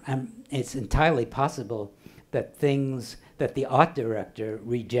 And it's entirely possible that things that the art director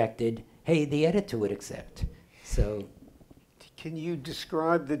rejected, hey, the editor would accept. So. Can you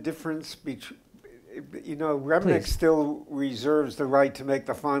describe the difference between, you know, Remnick still reserves the right to make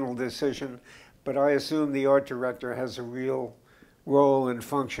the final decision, but I assume the art director has a real role and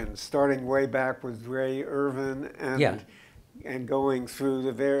function, starting way back with Ray Irvin and going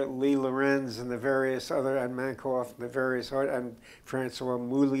through the Lee Lorenz and the various other, and Mankoff, the various art, and Françoise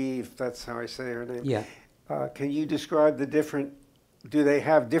Mouly, if that's how I say her name. Yeah. Can you describe the different, do they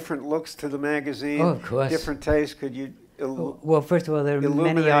have different looks to the magazine? Oh, of course. Different tastes? Could you well, first of all, there are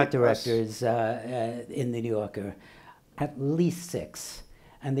many art directors in the New Yorker, at least 6.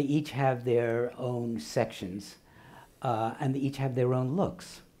 And they each have their own sections, and they each have their own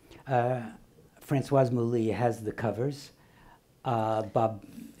looks. Françoise Mouly has the covers. Bob,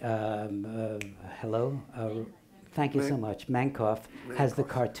 hello, thank you so much. Mankoff has the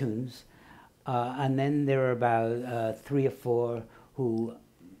cartoons. And then there are about 3 or 4 who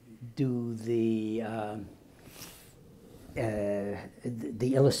do the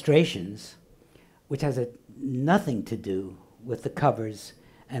illustrations. which has nothing to do with the covers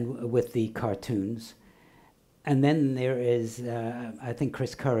and with the cartoons. And then there is, I think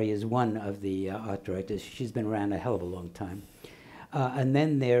Chris Curry is one of the art directors. She's been around a hell of a long time. And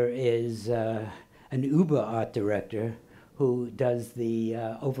then there is an Uber art director who does the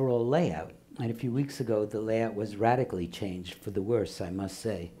overall layout. And a few weeks ago, the layout was radically changed for the worse, I must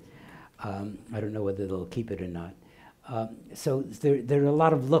say. I don't know whether they'll keep it or not. So there are a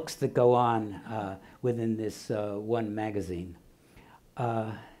lot of looks that go on within this one magazine.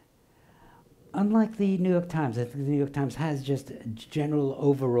 Unlike the New York Times, I think the New York Times has just a general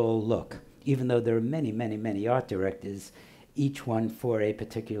overall look, even though there are many, many, many art directors, each one for a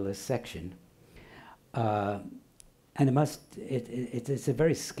particular section. And it's a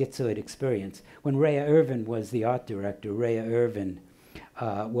very schizoid experience. When Rhea Irvin was the art director, Rhea Irvin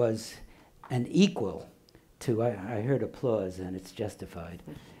was an equal to, I heard applause and it's justified.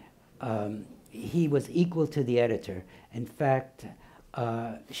 He was equal to the editor. In fact,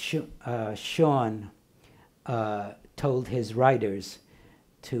 Sean told his writers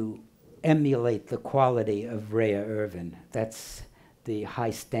to emulate the quality of Rhea Irvin. That's the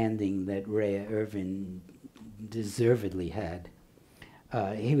high standing that Rhea Irvin deservedly had.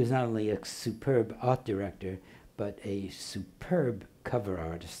 He was not only a superb art director, but a superb cover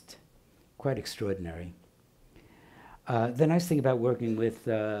artist. Quite extraordinary. The nice thing about working with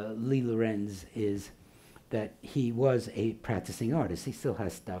Lee Lorenz is that he was a practicing artist. He still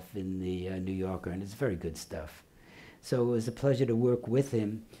has stuff in the New Yorker, and it's very good stuff. So it was a pleasure to work with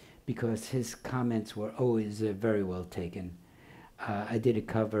him because his comments were always very well taken. I did a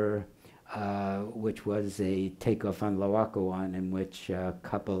cover which was a takeoff on Laocoon, in which a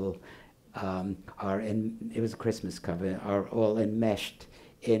couple it was a Christmas cover, are all enmeshed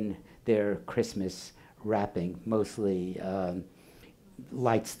in their Christmas wrapping, mostly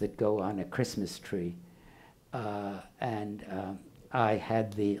lights that go on a Christmas tree. And I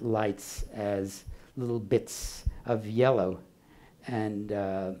had the lights as little bits of yellow. And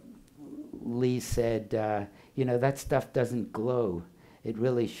Lee said, you know, that stuff doesn't glow. It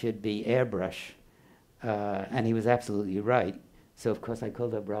really should be airbrush. And he was absolutely right. So, of course, I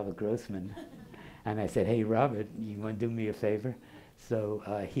called up Robert Grossman. And I said, hey, Robert, you want to do me a favor? So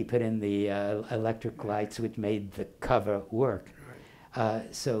he put in the electric lights, which made the cover work.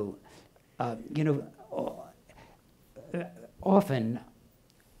 You know, often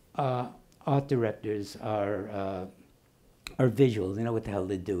art directors are visual. They know what the hell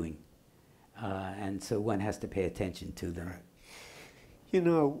they're doing. And so one has to pay attention to them. You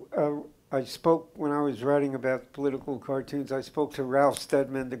know, I spoke, when I was writing about political cartoons, I spoke to Ralph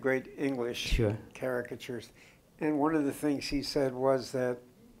Steadman, the great English caricaturist. And one of the things he said was that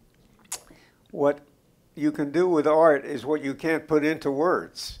what you can do with art is what you can't put into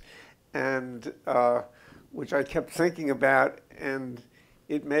words. And which I kept thinking about, and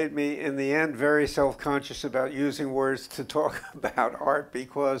it made me, in the end, very self-conscious about using words to talk about art,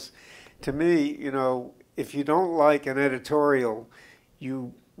 because to me, you know, if you don't like an editorial,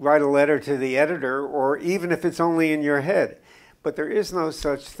 you write a letter to the editor, or even if it's only in your head. But there is no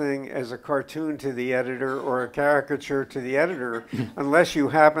such thing as a cartoon to the editor or a caricature to the editor unless you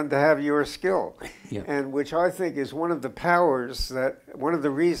happen to have your skill. Yeah. And which I think is one of the powers that, one of the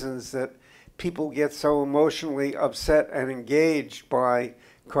reasons that people get so emotionally upset and engaged by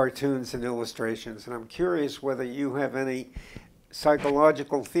cartoons and illustrations. And I'm curious whether you have any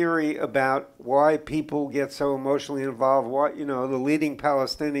psychological theory about why people get so emotionally involved. Why, you know, the leading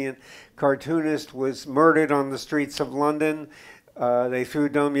Palestinian cartoonist was murdered on the streets of London. They threw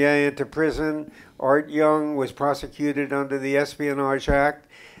Daumier into prison. Art Young was prosecuted under the Espionage Act.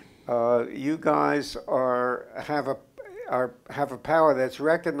 You guys have a power that's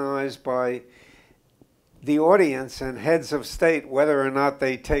recognized by the audience and heads of state, whether or not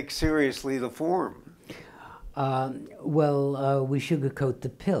they take seriously the form. We sugarcoat the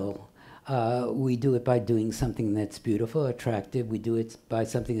pill. We do it by doing something that's beautiful, attractive. We do it by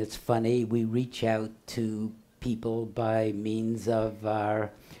something that's funny. We reach out to people by means of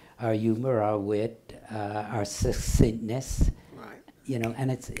our humor, our wit, our succinctness. Right. You know, and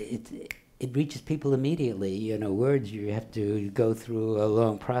it reaches people immediately. You know, words, you have to go through a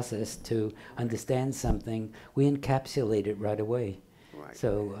long process to understand something. We encapsulate it right away. Right.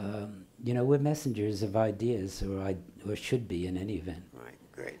 So, you know, we're messengers of ideas, or should be in any event. Right,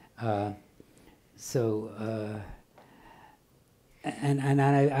 great. I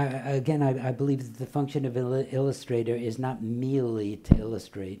believe that the function of an illustrator is not merely to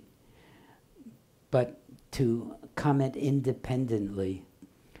illustrate, but to comment independently,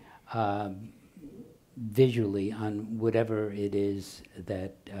 visually, on whatever it is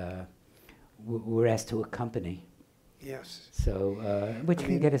that we're asked to accompany. Yes. So, which I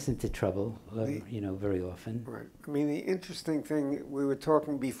can mean, get us into trouble, you know, very often. Right. I mean, the interesting thing, we were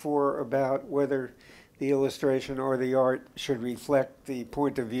talking before about whether the illustration or the art should reflect the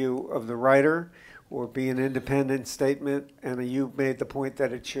point of view of the writer or be an independent statement, and you made the point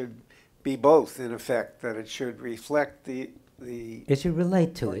that it should be both, in effect, that it should reflect the It should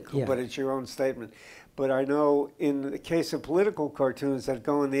relate to it, yeah. but it's your own statement. But I know in the case of political cartoons that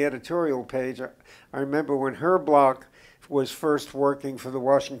go on the editorial page, I remember when Herb Bloch was first working for the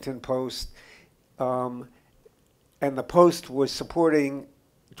Washington Post, and the Post was supporting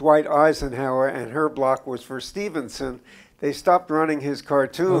Dwight Eisenhower and Herb Bloch was for Stevenson. They stopped running his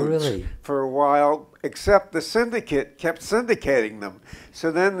cartoons for a while, except the syndicate kept syndicating them.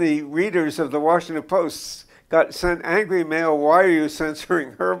 So then the readers of the Washington Post got sent angry mail, why are you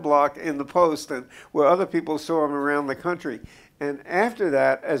censoring Herb Bloch in the Post? And where other people saw him around the country. And after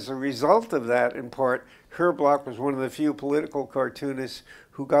that, as a result of that, in part, Herb Bloch was one of the few political cartoonists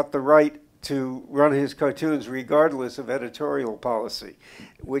who got the right to run his cartoons regardless of editorial policy,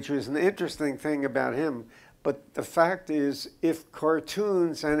 which was an interesting thing about him. But the fact is, if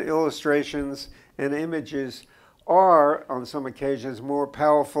cartoons and illustrations and images are, on some occasions, more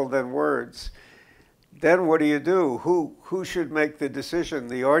powerful than words, then what do? Who should make the decision?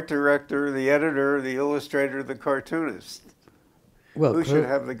 The art director, the editor, the illustrator, the cartoonist? Well, who should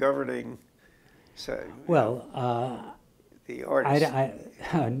have the governing say? Well, the artist.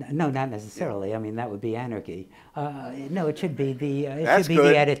 no, not necessarily. Yeah. I mean, that would be anarchy. No, it should be the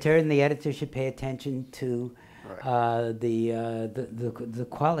the editor, and the editor should pay attention to the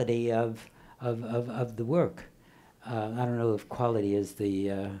quality of the work. I don't know if quality is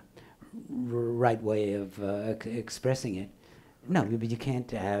the right way of expressing it. No, but you can't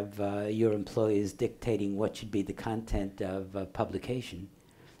have your employees dictating what should be the content of publication.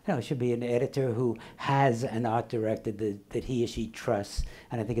 No, it should be an editor who has an art director that he or she trusts,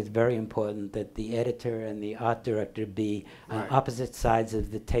 and I think it's very important that the editor and the art director be on opposite sides of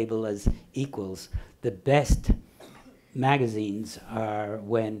the table as equals. The best magazines are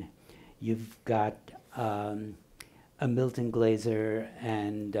when you've got a Milton Glaser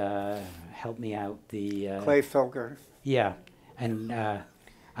and help me out, the Clay Felker. Yeah, and I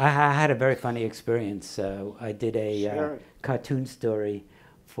had a very funny experience. I did a cartoon story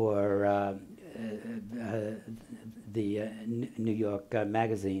for the New York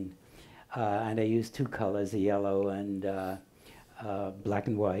Magazine, and I used two colors, a yellow and black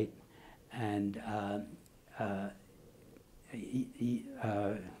and white, and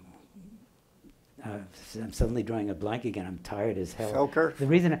I'm suddenly drawing a blank again. I'm tired as hell. Felker? The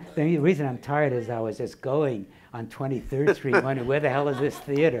reason I'm tired is I was just going on 23rd Street wondering, where the hell is this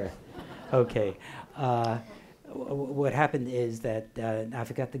theater? Okay. What happened is that, I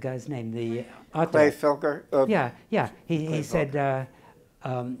forgot the guy's name, the author. Clay Felker? Yeah. He said,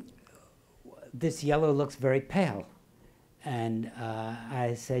 this yellow looks very pale. And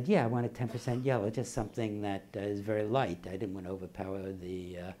I said, yeah, I want a 10% yellow, just something that is very light. I didn't want to overpower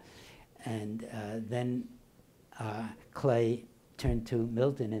the... And then Clay turned to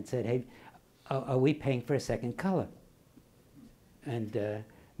Milton and said, hey, are we paying for a second color? And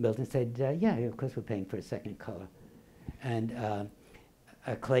Milton said, yeah, of course we're paying for a second color. And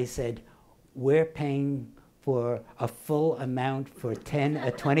Clay said, we're paying for a full amount for 10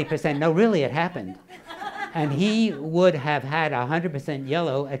 or 20%. No, really, it happened. And he would have had 100%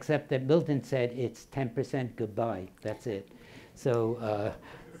 yellow, except that Milton said, it's 10% goodbye, that's it. So,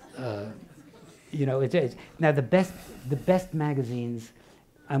 you know, now the best magazines,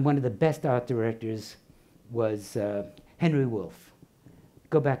 and one of the best art directors was Henry Wolfe.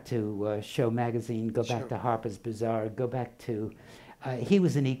 Go back to Show Magazine, go back to Harper's Bazaar, go back to, he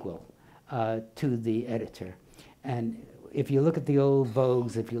was an equal to the editor. And if you look at the old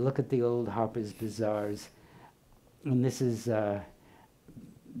Vogues, if you look at the old Harper's Bazaars, and this is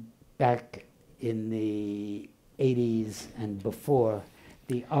back in the 80s and before,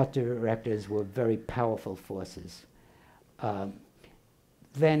 the art directors were very powerful forces.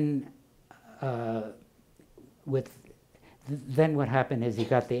 Then what happened is you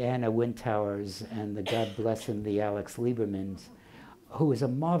got the Anna Wintowers and the, God bless him, the Alex Liebermans, who was a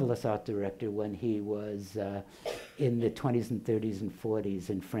marvelous art director when he was in the 20s and 30s and 40s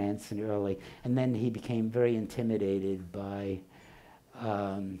in France and early. And then he became very intimidated by,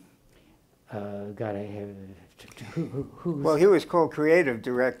 God, I have, who's... Well, he was called creative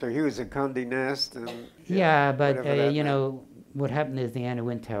director. He was a Condé Nast. And, yeah, but, you know, what happened is the Anna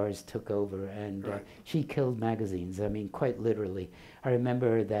Wintowers took over, and she killed magazines. I mean, quite literally. I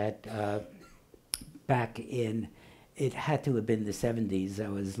remember that back in it had to have been the 70s. I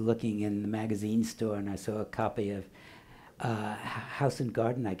was looking in the magazine store and I saw a copy of House and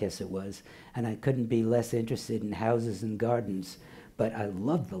Garden, I guess it was, and I couldn't be less interested in houses and gardens, but I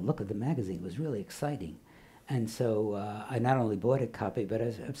loved the look of the magazine. It was really exciting. And so I not only bought a copy, but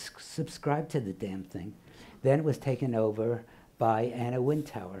I subscribed to the damn thing. Then it was taken over by Anna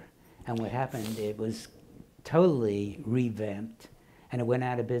Wintour. And what happened, it was totally revamped, and it went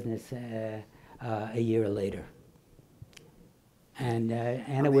out of business a year later. And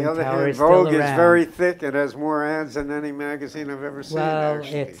Anna Wintour is still around. Vogue is very thick. It has more ads than any magazine I've ever seen. Well,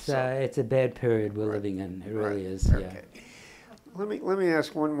 actually, it's a bad period we're living in. It really is. Okay. Yeah. Let me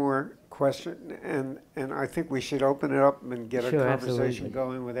ask one more question, and I think we should open it up and get a conversation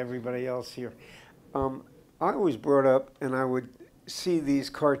going with everybody else here. I was brought up, and I would see these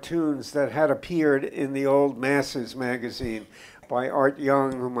cartoons that had appeared in the old Masses magazine by Art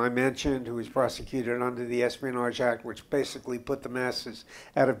Young, whom I mentioned, who was prosecuted under the Espionage Act, which basically put the masses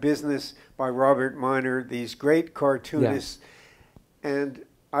out of business, by Robert Minor, these great cartoonists. Yeah. And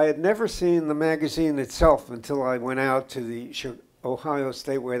I had never seen the magazine itself until I went out to the Ohio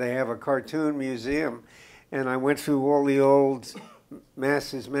State, where they have a cartoon museum, and I went through all the old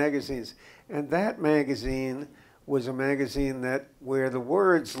Masses magazines. And that magazine was a magazine where the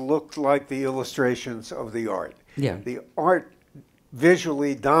words looked like the illustrations of the art. Yeah. The art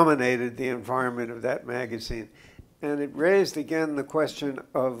visually dominated the environment of that magazine. And it raised again the question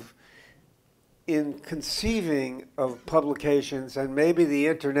of, in conceiving of publications, and maybe the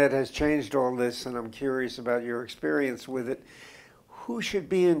internet has changed all this, and I'm curious about your experience with it, who should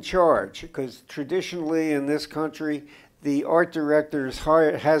be in charge? Because traditionally in this country, the art director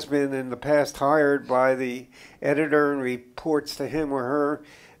has been in the past hired by the editor and reports to him or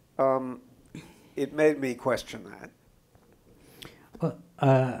her. It made me question that. Well,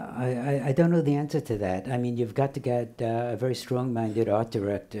 I don't know the answer to that. I mean, you've got to get a very strong-minded art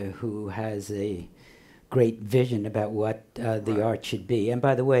director who has a great vision about what the art should be. And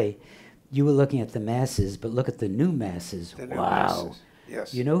by the way, you were looking at the Masses, but look at the new Masses. The new wow. Masses.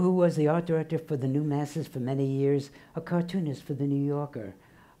 Yes. You know who was the art director for the new Masses for many years? A cartoonist for the New Yorker,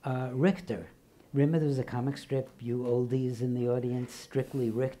 Richter. Remember there was a comic strip, you oldies in the audience, Strictly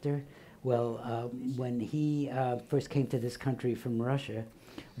Richter? Well, when he first came to this country from Russia,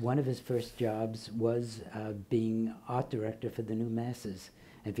 one of his first jobs was being art director for the new Masses.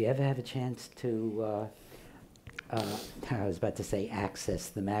 And if you ever have a chance to, I was about to say access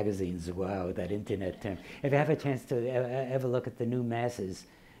the magazines, wow, that internet term. If you have a chance to ever look at the new Masses,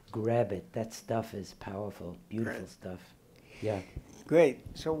 grab it. That stuff is powerful, beautiful stuff. Yeah. Great.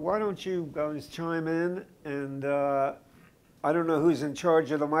 So why don't you guys chime in, and I don't know who's in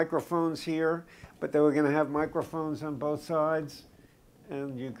charge of the microphones here, but they were going to have microphones on both sides,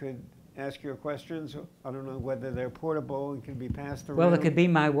 and you could ask your questions. I don't know whether they're portable and can be passed around. Well, it could be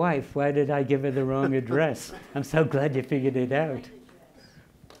my wife. Why did I give her the wrong address? I'm so glad you figured it out.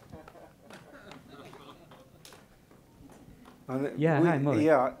 Yeah, hi, Maury.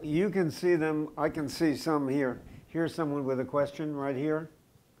 Yeah, you can see them. I can see some here. Here's someone with a question right here.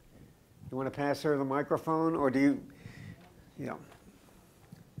 You want to pass her the microphone, or do you? Yeah.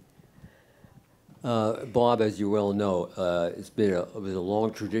 Bob, as you well know, it was a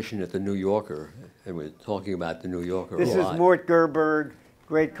long tradition at the New Yorker, and we're talking about the New Yorker This a lot. is Mort Gerberg,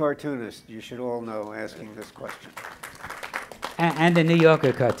 great cartoonist. You should all know, asking this question. And a New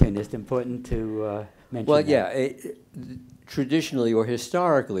Yorker cartoonist, important to mention. Well, that. yeah, traditionally or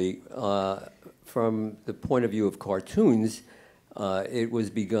historically, from the point of view of cartoons, it was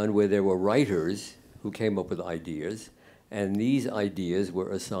begun where there were writers who came up with ideas, and these ideas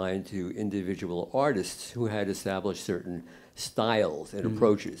were assigned to individual artists who had established certain styles and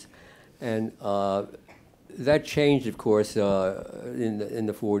approaches. And that changed, of course, in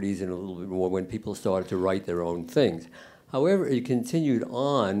the 40s and a little bit more when people started to write their own things. However, it continued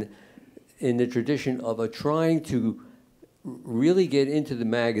on in the tradition of trying to really get into the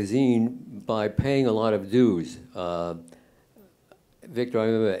magazine by paying a lot of dues. Victor, I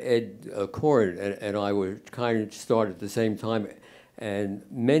remember Ed Koren and I were kind of started at the same time, and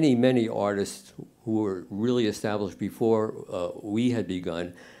many, many artists who were really established before we had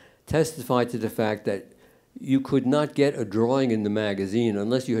begun testified to the fact that you could not get a drawing in the magazine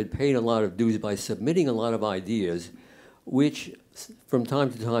unless you had paid a lot of dues by submitting a lot of ideas, which from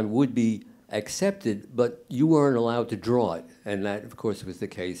time to time would be accepted, but you weren't allowed to draw it. And that, of course, was the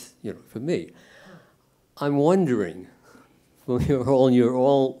case, for me. I'm wondering, from your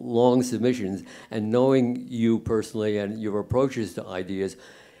all long submissions and knowing you personally and your approaches to ideas,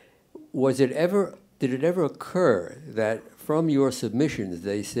 did it ever occur that from your submissions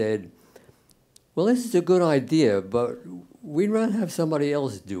they said, well, this is a good idea, but we'd rather have somebody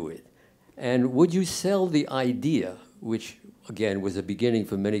else do it. And would you sell the idea, which, again, was a beginning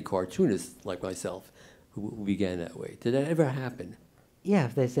for many cartoonists like myself, who began that way? Did that ever happen? Yeah,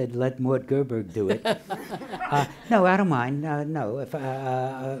 if they said, let Mort Gerberg do it. No, I don't mind. No, if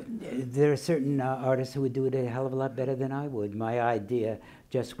there are certain artists who would do it a hell of a lot better than I would. My idea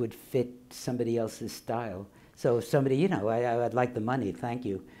just would fit somebody else's style. So if somebody, you know, I'd like the money, thank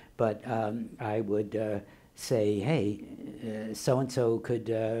you. But I would say, hey, so-and-so could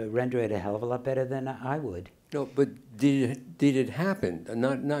render it a hell of a lot better than I would. No, but did it happen?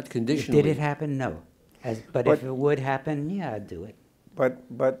 Not conditionally. Did it happen? No. But if it would happen, yeah, I'd do it.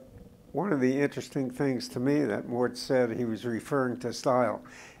 But one of the interesting things to me that Mort said, he was referring to style.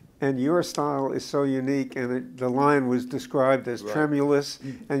 And your style is so unique, and the line was described as tremulous,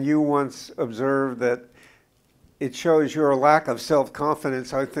 and you once observed that it shows your lack of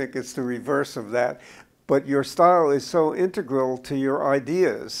self-confidence. I think it's the reverse of that. But your style is so integral to your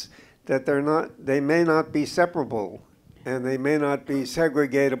ideas that they may not be separable, and they may not be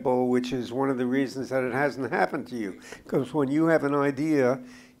segregatable, which is one of the reasons that it hasn't happened to you. Because when you have an idea,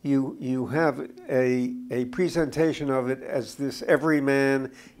 you have a presentation of it as this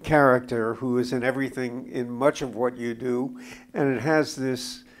everyman character who is in everything, in much of what you do, and it has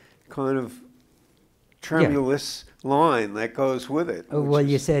this kind of tremulous line that goes with it. Oh, well,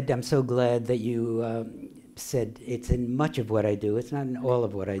 you said, I'm so glad that you said it's in much of what I do. It's not in all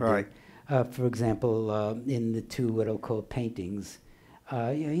of what I do. For example, in the two what I'll call paintings,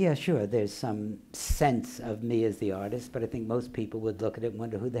 yeah, sure, there's some sense of me as the artist, but I think most people would look at it and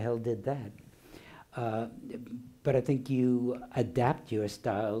wonder who the hell did that. But I think you adapt your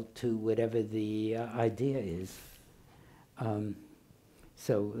style to whatever the idea is.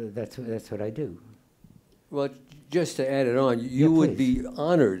 So that's what I do. Well, just to add it on, you would be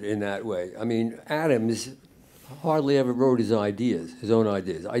honored in that way. I mean, Adams hardly ever wrote his own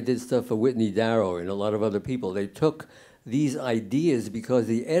ideas. I did stuff for Whitney Darrow and a lot of other people. They took these ideas because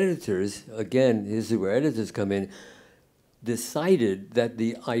the editors, again, this is where editors come in, decided that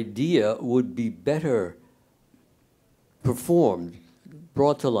the idea would be better performed,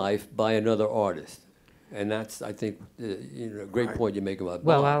 brought to life by another artist. And that's, I think, a great point you make about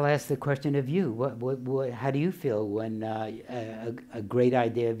Well, Bob. I'll ask the question of you. How do you feel when a great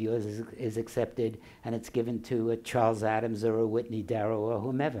idea of yours is accepted and it's given to a Charles Adams or a Whitney Darrow or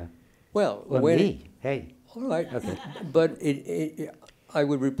whomever? Well, or when me. Hey. All right. Okay. But I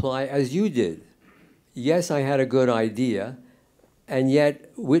would reply as you did. Yes, I had a good idea, and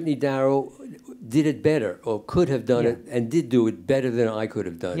yet Whitney Darrow did it better, or could have done it, and did do it better than I could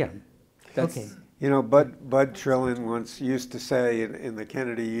have done it. That's, okay. You know, Bud Trillin once used to say in the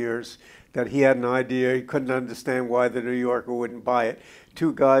Kennedy years that he had an idea, he couldn't understand why the New Yorker wouldn't buy it.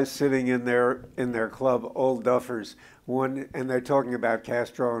 Two guys sitting in their club, old duffers, and they're talking about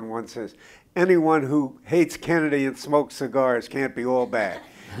Castro, and one says, anyone who hates Kennedy and smokes cigars can't be all bad.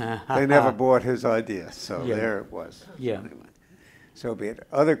 They never bought his idea, so there it was. Yeah. Anyway, so be it.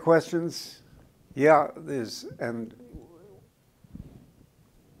 Other questions? Yeah, and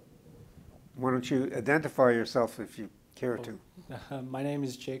why don't you identify yourself if you care to? My name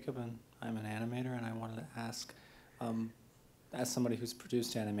is Jacob, and I'm an animator, and I wanted to ask, as somebody who's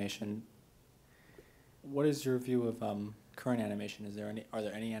produced animation, what is your view of current animation? Are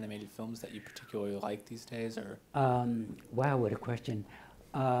there any animated films that you particularly like these days, or? Wow, what a question.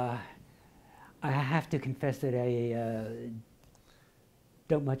 I have to confess that I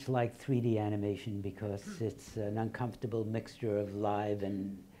don't much like 3D animation because it's an uncomfortable mixture of live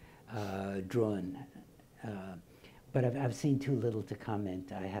and drawn. But I've seen too little to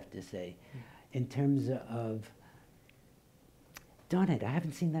comment, I have to say. In terms of, darn it, I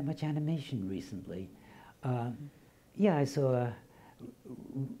haven't seen that much animation recently. Yeah, I saw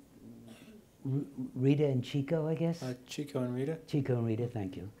Rita and Chico, I guess? Chico and Rita? Chico and Rita,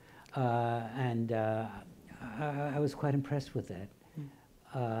 thank you. And I was quite impressed with that.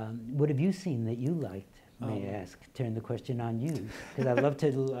 What have you seen that you liked? May I ask? Turn the question on you, because I'd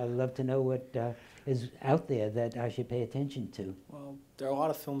love to know what is out there that I should pay attention to. Well, there are a lot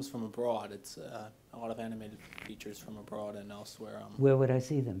of films from abroad. It's a lot of animated features from abroad and elsewhere. Where would I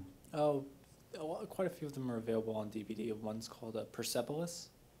see them? Oh, quite a few of them are available on DVD. One's called Persepolis.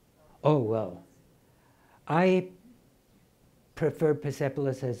 Oh well, I prefer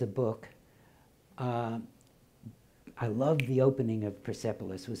Persepolis as a book. I loved the opening of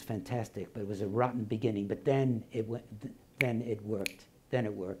Persepolis. It was fantastic, but it was a rotten beginning. But then it worked. Then it worked.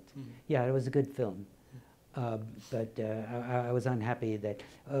 Mm-hmm. Yeah, it was a good film. But I was unhappy that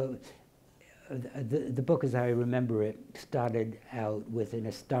the book, as I remember it, started out with an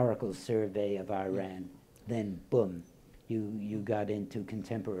historical survey of Iran. Then, boom, you got into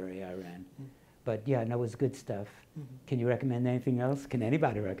contemporary Iran. But yeah, no, it was good stuff. Can you recommend anything else? Can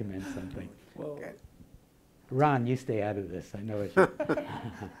anybody recommend something? Well, Ron, you stay out of this. I know it.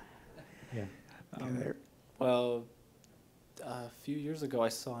 Yeah. Well, a few years ago, I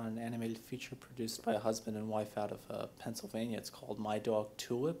saw an animated feature produced by a husband and wife out of Pennsylvania. It's called My Dog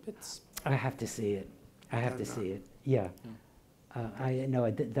Tulip. It's I have to see it. I have to see it. Yeah. I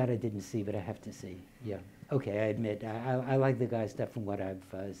know that I didn't see, but I have to see. Yeah. Okay, I admit I like the guy's stuff from what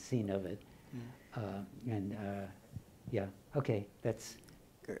I've seen of it. And yeah. Okay, that's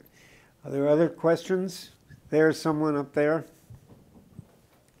Good. Are there other questions? There's someone up there.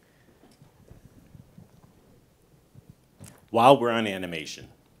 While we're on animation,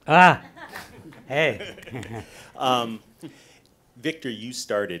 hey. Victor, you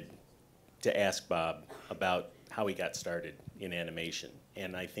started to ask Bob about how he got started in animation,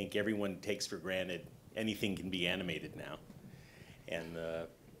 and I think everyone takes for granted anything can be animated now, and the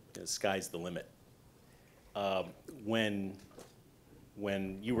sky's the limit.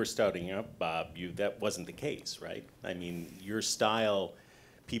 When you were starting up, Bob, that wasn't the case, right? I mean, your style,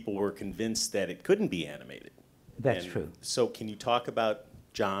 people were convinced that it couldn't be animated. That's true. So can you talk about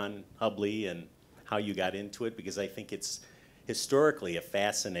John Hubley and how you got into it? Because I think it's historically a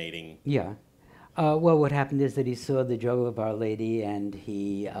fascinating... Yeah. Well, what happened is that he saw the Juggle of Our Lady, and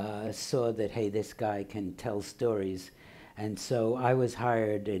he saw that, hey, this guy can tell stories. And so I was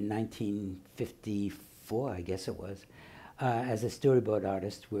hired in 1954, I guess it was, as a storyboard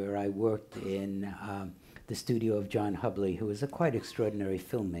artist, where I worked in the studio of John Hubley, who was a quite extraordinary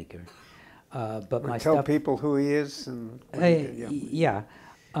filmmaker. But my Tell stuff, people who he is and what he did, yeah.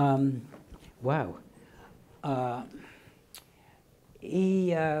 Wow.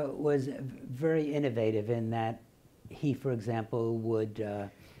 He was very innovative in that he, for example, would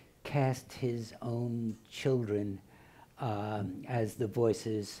cast his own children as the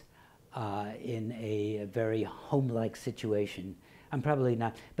voices in a very home-like situation. I'm probably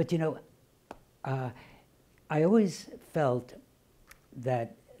not, but you know, I always felt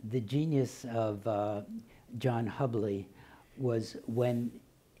that the genius of John Hubley was when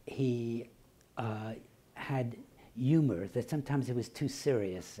he had humor, that sometimes it was too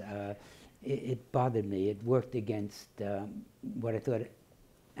serious. It bothered me. It worked against what I thought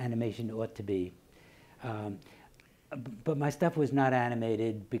animation ought to be. But my stuff was not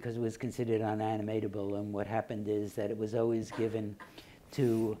animated because it was considered unanimatable, and what happened is that it was always given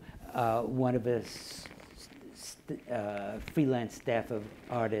to one of us freelance staff of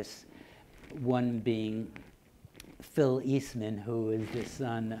artists, one being Phil Eastman, who is the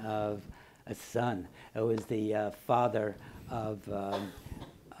son of who was the father of,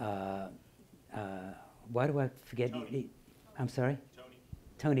 why do I forget? I'm sorry?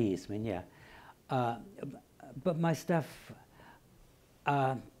 Tony Eastman, yeah. But my stuff,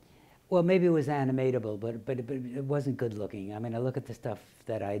 well, maybe it was animatable, but it wasn't good looking. I mean, I look at the stuff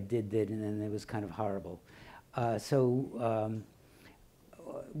that I did, and then it was kind of horrible.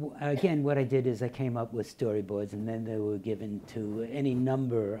 Again, what I did is I came up with storyboards, and then they were given to any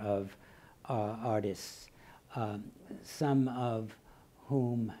number of artists, some of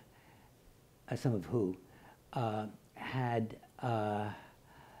who had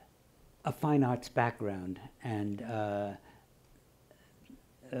a fine arts background, and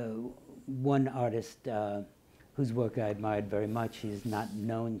one artist whose work I admired very much, he's not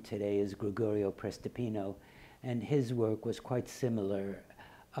known today, is Gregorio Prestipino, and his work was quite similar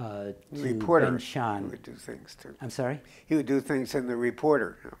to Reporter. Ben Shahn. He would do things too. I'm sorry? He would do things in the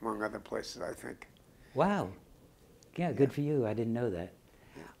Reporter, among other places, I think. Wow. Yeah, good for you. I didn't know that.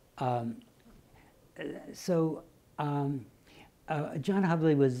 John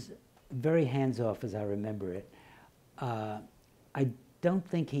Hubley was very hands-off, as I remember it. I don't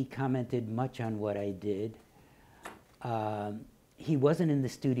think he commented much on what I did. He wasn't in the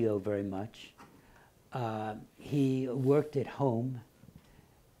studio very much. He worked at home,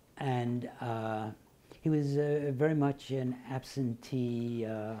 and he was very much an absentee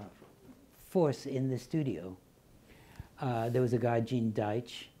force in the studio. There was a guy, Gene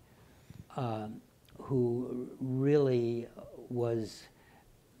Deitch, who really was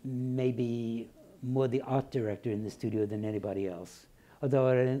maybe more the art director in the studio than anybody else. Although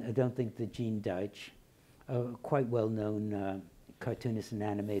I don't think that Gene Deitch, a quite well-known cartoonist and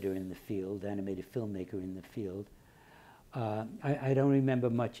animator in the field, animated filmmaker in the field, I don't remember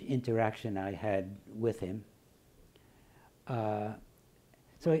much interaction I had with him. When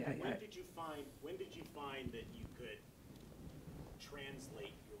did you find that you could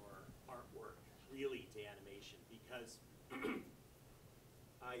translate your artwork really to animation, because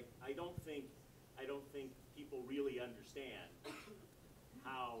I don't think people really understand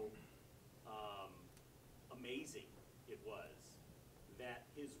how amazing it was that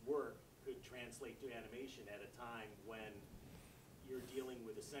his work could translate to animation at a time when you're dealing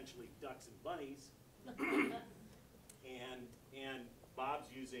with essentially ducks and bunnies, and Bob's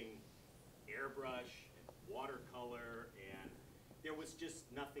using airbrush and watercolor, and there was just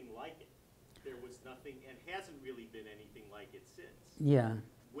nothing like it. There was nothing, and hasn't really been anything like it since. Yeah.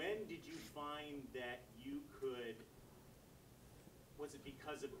 When did you find that you could, was it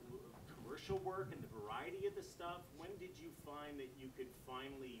because of commercial work and the variety of the stuff? When did you find that you could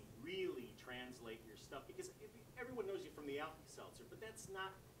finally really translate your stuff? Because everyone knows you from the Alka-Seltzer, but that's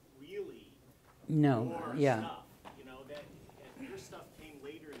not really No. your Yeah. stuff. You know, that your stuff came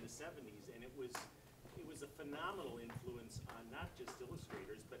later in the 70s, and it was a phenomenal influence on not just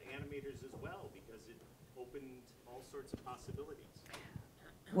illustrators, but animators as well, because it opened all sorts of possibilities.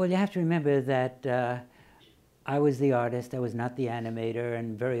 Well, you have to remember that I was the artist, I was not the animator,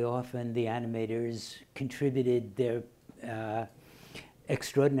 and very often the animators contributed their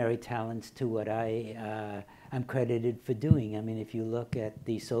extraordinary talents to what I'm credited for doing. I mean, if you look at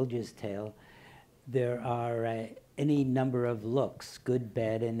The Soldier's Tale, there are any number of looks, good,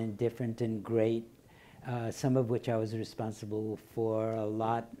 bad, and indifferent, and great, some of which I was responsible for, a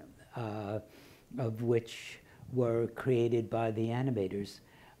lot of which were created by the animators.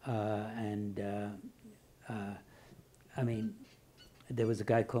 I mean, there was a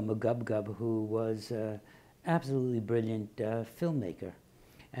guy called Magub who was absolutely brilliant filmmaker.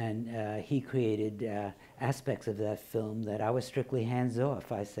 And he created aspects of that film that I was strictly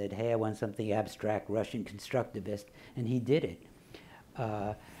hands-off. I said, hey, I want something abstract, Russian constructivist, and he did it.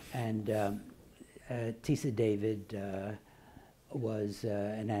 Tisa David was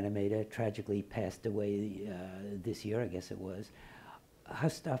an animator, tragically passed away this year, I guess it was. Her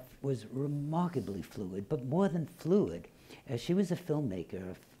stuff was remarkably fluid, but more than fluid. She was a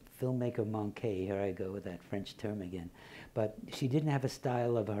filmmaker manqué, here I go with that French term again. But she didn't have a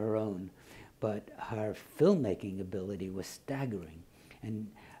style of her own, but her filmmaking ability was staggering.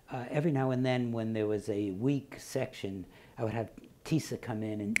 And every now and then when there was a weak section, I would have Tisa come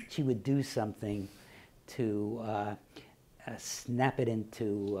in and she would do something to snap it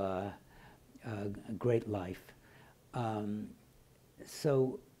into a great life.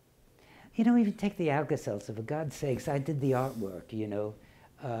 So, you know, even take the Alka-Seltzer, for God's sakes, I did the artwork, you know.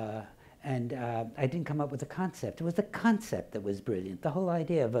 I didn't come up with a concept. It was the concept that was brilliant. The whole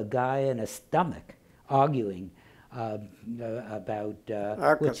idea of a guy in a stomach arguing about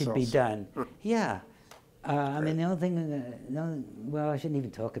what should be done. Yeah. I mean, the only thing, well, I shouldn't even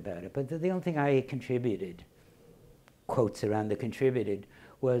talk about it, but the only thing I contributed, quotes around the contributed,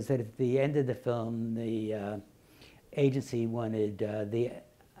 was that at the end of the film, the agency wanted the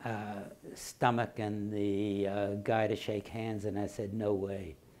stomach and the guy to shake hands, and I said, no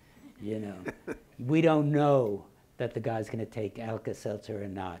way. You know, we don't know that the guy's going to take Alka-Seltzer or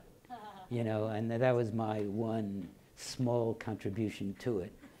not, you know, and that was my one small contribution to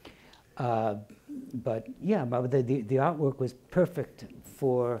it. But yeah, the artwork was perfect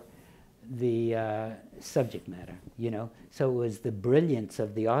for the subject matter, you know. So it was the brilliance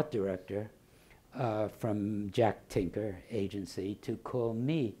of the art director from Jack Tinker Agency to call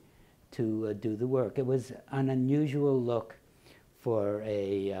me to do the work. It was an unusual look for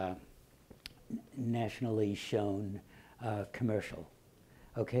a nationally shown commercial,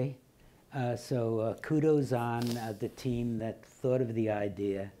 okay? So kudos on the team that thought of the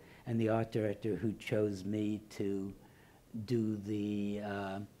idea and the art director who chose me to do the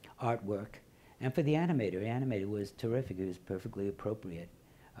artwork. And for the animator was terrific. He was perfectly appropriate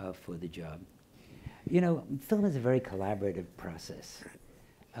for the job. You know, film is a very collaborative process.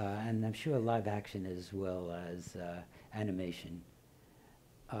 And I'm sure live action as well as animation.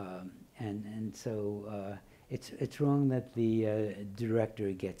 And so it's wrong that the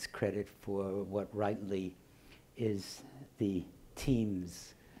director gets credit for what rightly is the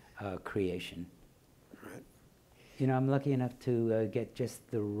team's creation. Right. You know, I'm lucky enough to get just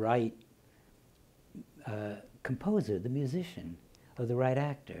the right composer, the musician, or the right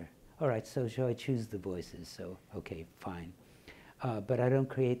actor. All right, so shall I choose the voices? So, okay, fine. But I don't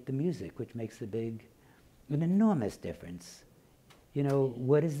create the music, which makes an enormous difference. You know,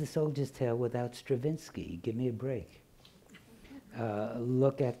 what is The Soldier's Tale without Stravinsky? Give me a break.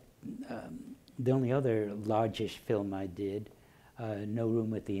 Look at the only other largish film I did, No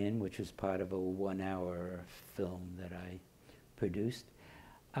Room at the Inn, which was part of a 1-hour film that I produced,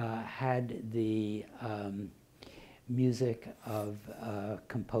 had the music of a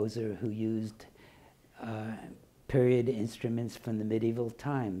composer who used period instruments from the medieval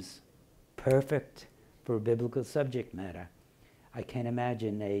times. Perfect for biblical subject matter. I can't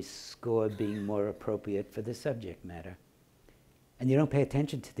imagine a score being more appropriate for the subject matter. And you don't pay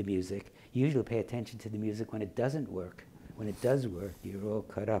attention to the music. You usually pay attention to the music when it doesn't work. When it does work, you're all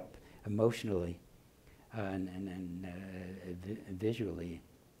cut up emotionally and visually.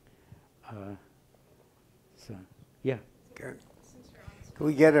 So, yeah. Good. Can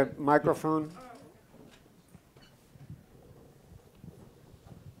we get a microphone?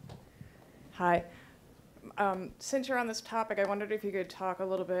 Hi. Since you're on this topic, I wondered if you could talk a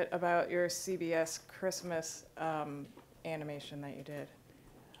little bit about your CBS Christmas animation that you did.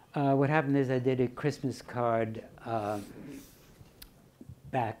 What happened is I did a Christmas card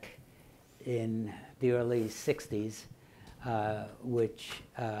back in the early 60s, which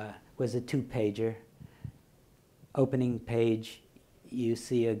was a two-pager. Opening page, you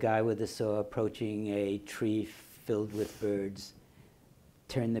see a guy with a saw approaching a tree filled with birds.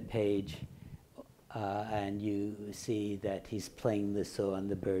 Turn the page, and you see that he's playing the saw and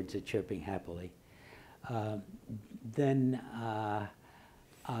the birds are chirping happily. Then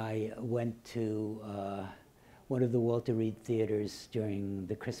I went to one of the Walter Reed theaters during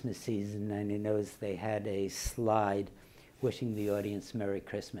the Christmas season, and I noticed they had a slide wishing the audience Merry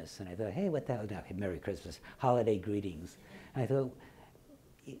Christmas. And I thought, hey, what the hell? No, Merry Christmas, holiday greetings. And I thought,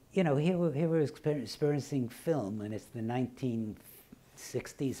 you know, here we're experiencing film, and it's the 1960s,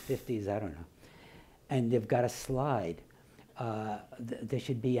 50s, I don't know. And they've got a slide. There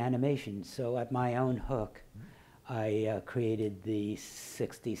should be animation. So at my own hook, I created the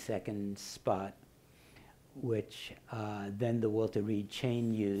 60-second spot, which then the Walter Reed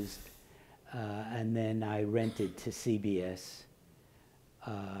chain used, and then I rented to CBS.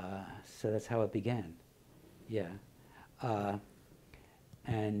 So that's how it began. Yeah.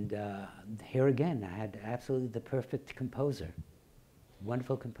 And here again, I had absolutely the perfect composer,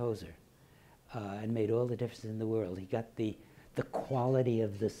 wonderful composer, and made all the difference in the world. He got the quality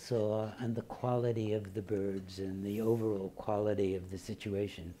of the saw and the quality of the birds and the overall quality of the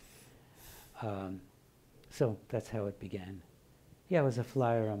situation. So that's how it began. Yeah, it was a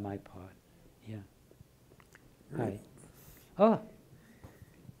flyer on my part. Yeah. Right. Hi.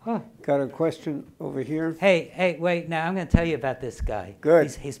 Oh. Got a question over here? Hey, wait, now I'm going to tell you about this guy.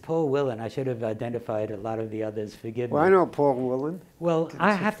 Good. He's Paul Willen. I should have identified a lot of the others. Forgive me. Well, I know Paul Willen. Well,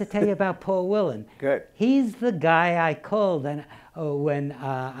 I have to tell you about Paul Willen. Good. He's the guy I called when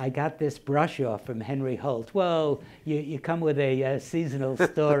I got this brush off from Henry Holt. Well, you come with a seasonal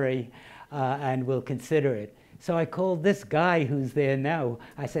story and we'll consider it. So I called this guy who's there now.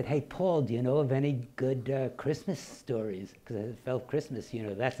 I said, hey, Paul, do you know of any good Christmas stories? Because I felt Christmas, you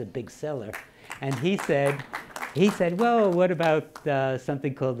know, that's a big seller. And he said, well, what about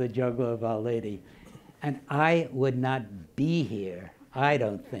something called The Juggler of Our Lady? And I would not be here, I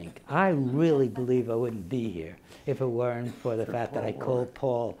don't think. I really believe I wouldn't be here if it weren't for the fact that I called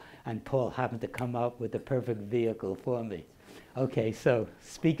Paul, and Paul happened to come up with the perfect vehicle for me. Okay, so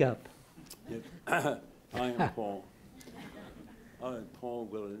speak up. Yes. I am Paul. Paul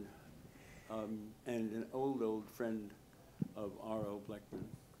Willen, and an old friend of R.O. Blechman.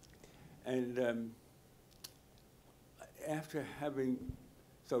 And after having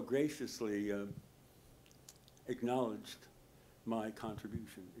so graciously acknowledged my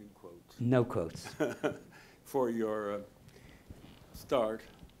contribution, in quotes. No quotes. For your start,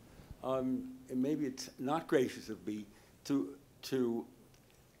 and maybe it's not gracious of me to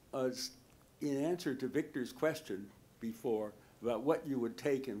in answer to Victor's question before about what you would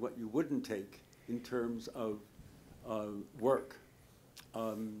take and what you wouldn't take in terms of work,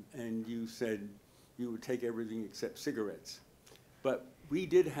 and you said you would take everything except cigarettes. But we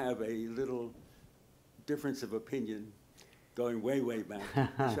did have a little difference of opinion going way, way back,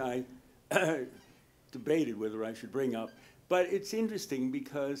 which I debated whether I should bring up. But it's interesting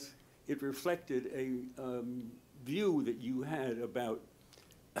because it reflected a view that you had about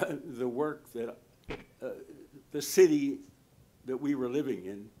the work that the city that we were living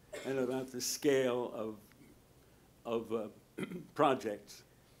in, and about the scale of projects,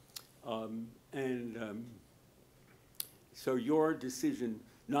 so your decision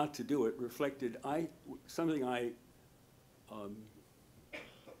not to do it reflected something I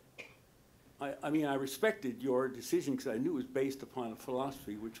mean, I respected your decision because I knew it was based upon a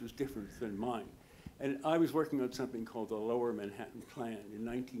philosophy which was different than mine. And I was working on something called the Lower Manhattan Plan in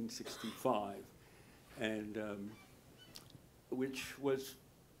 1965, and which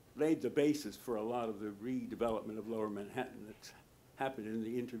laid the basis for a lot of the redevelopment of Lower Manhattan that's happened in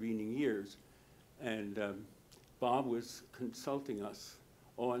the intervening years. And Bob was consulting us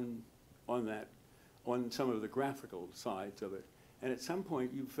on that on some of the graphical sides of it. And at some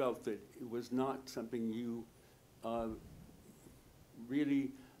point you felt that it was not something you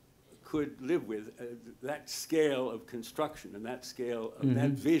really could live with, that scale of construction and that scale of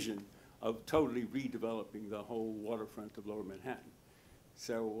that vision of totally redeveloping the whole waterfront of Lower Manhattan.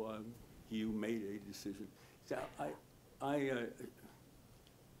 So you made a decision. So I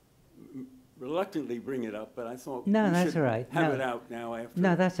reluctantly bring it up, but I thought No, we that's should all right. have No. it out now after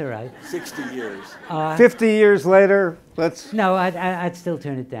No, that's all right. 60 years. 50 years later, let's... No, I'd still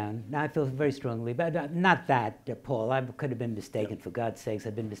turn it down. No, I feel very strongly, but not that, Paul. I could have been mistaken, for God's sakes.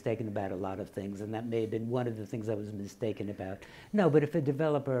 I've been mistaken about a lot of things, and that may have been one of the things I was mistaken about. No, but if a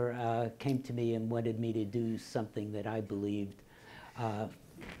developer came to me and wanted me to do something that I believed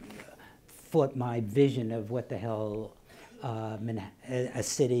fought my vision of what the hell a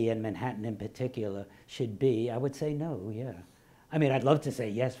city, and Manhattan in particular, should be, I would say no, yeah. I mean, I'd love to say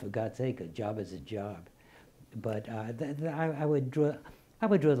yes, for God's sake, a job is a job. But I would draw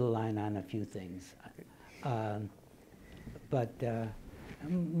the line on a few things. But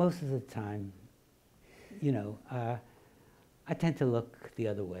most of the time, you know, I tend to look the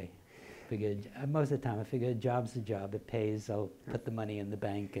other way. Most of the time, I figure a job's a job. It pays. I'll put the money in the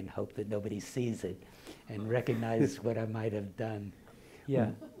bank and hope that nobody sees it and recognize what I might have done.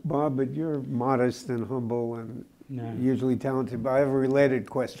 Yeah. Bob, but you're modest and humble and usually talented. But I have a related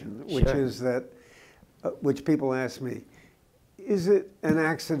question, which is that, which people ask me, is it an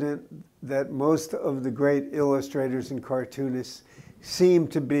accident that most of the great illustrators and cartoonists seem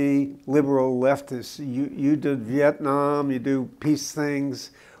to be liberal leftists? You did Vietnam, you do peace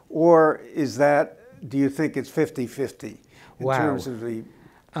things, or is that, do you think it's 50-50 in terms of the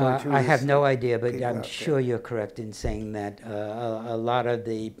I have no idea, but I'm sure you're correct in saying that a lot of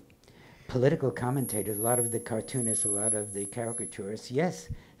the political commentators, a lot of the cartoonists, a lot of the caricaturists, yes,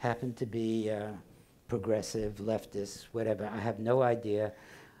 happen to be progressive, leftists, whatever. I have no idea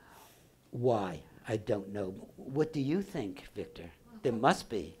why. I don't know. What do you think, Victor? There must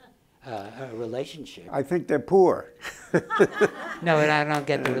be a relationship. I think they're poor. No, and I don't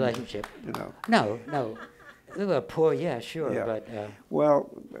get the relationship. No. No. They were poor, yeah, sure, Yeah. but... Well,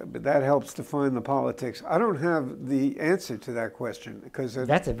 but that helps define the politics. I don't have the answer to that question because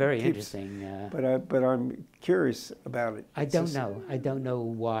that's a very interesting... but I'm curious about it. I don't know. I don't know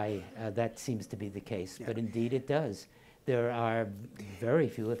why that seems to be the case, but indeed it does. There are very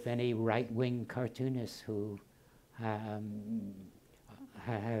few, if any, right-wing cartoonists who have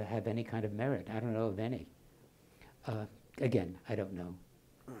any kind of merit. I don't know of any. Again, I don't know.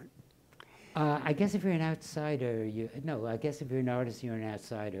 I guess if you're an outsider, I guess if you're an artist, you're an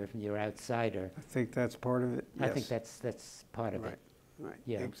outsider. If you're an outsider, I think that's part of it. Yes. I think that's part of it. Right.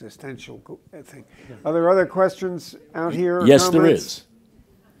 Yeah. Existential thing. Yeah. Are there other questions out here? Yes, there is.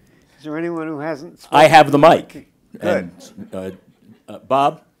 Is there anyone who hasn't spoken? I have the mic. Good. And,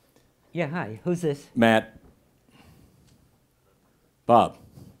 Bob? Yeah, hi. Who's this? Matt? Bob?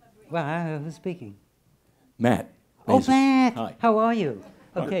 Well, who's speaking? Matt. Oh, Matt. Hi. How are you?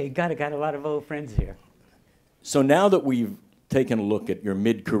 Okay, got a lot of old friends here. So now that we've taken a look at your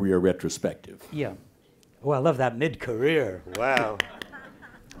mid-career retrospective. Yeah. Oh, I love that mid-career. Wow.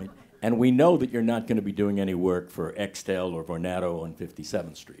 And we know that you're not going to be doing any work for Extel or Vornado on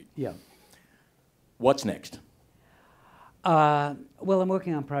 57th Street. Yeah. What's next? Well, I'm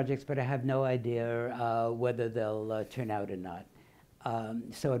working on projects, but I have no idea whether they'll turn out or not.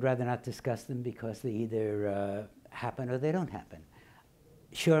 So I'd rather not discuss them because they either happen or they don't happen.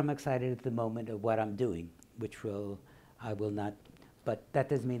 Sure, I'm excited at the moment of what I'm doing, which I will not, but that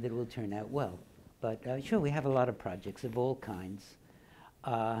doesn't mean that it will turn out well. But sure, we have a lot of projects of all kinds.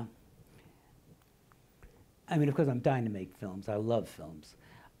 I mean, of course, I'm dying to make films. I love films.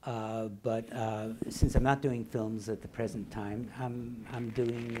 But since I'm not doing films at the present time, I'm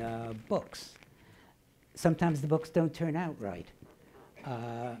doing books. Sometimes the books don't turn out right.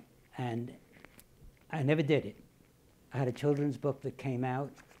 And I never did it. I had a children's book that came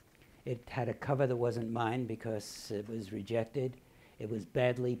out. It had a cover that wasn't mine because it was rejected. It was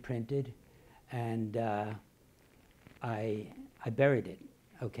badly printed, and I buried it,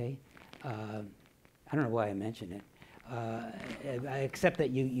 okay? I don't know why I mention it, except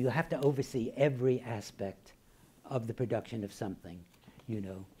that you have to oversee every aspect of the production of something, you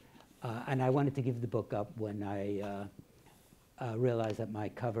know. And I wanted to give the book up when I realized that my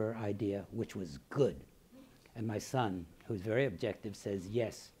cover idea, which was good, and my son, who's very objective, says,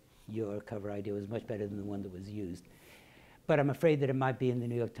 yes, your cover idea was much better than the one that was used. But I'm afraid that it might be in the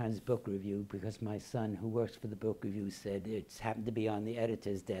New York Times book review because my son, who works for the book review, said it's happened to be on the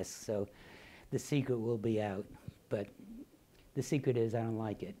editor's desk, so the secret will be out. But the secret is I don't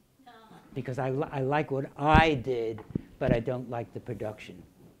like it. because I like what I did, but I don't like the production.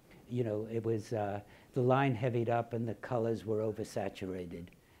 You know, it was the line heavied up and the colors were oversaturated,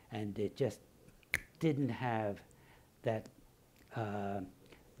 and it just didn't have that,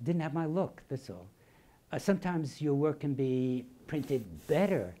 didn't have my look, that's all. Sometimes your work can be printed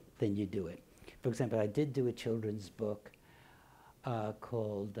better than you do it. For example, I did do a children's book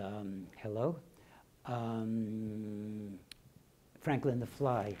called, Franklin the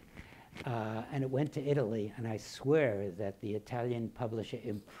Fly, and it went to Italy, and I swear that the Italian publisher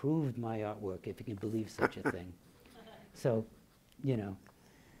improved my artwork, if you can believe such a thing. So, you know,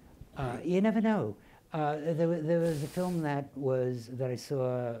 you never know. There was a film that I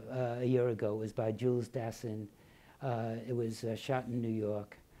saw a year ago. It was by Jules Dassin. It was shot in New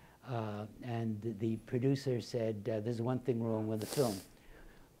York, and the producer said, "There's one thing wrong with the film."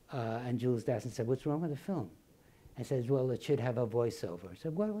 And Jules Dassin said, "What's wrong with the film?" I said, "Well, it should have a voiceover." I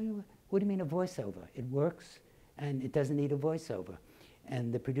said, what do you mean a voiceover? It works, and it doesn't need a voiceover.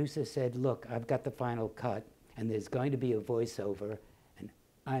 And the producer said, "Look, I've got the final cut, and there's going to be a voiceover, and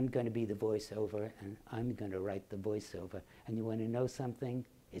I'm going to be the voiceover, and I'm going to write the voiceover. And you want to know something?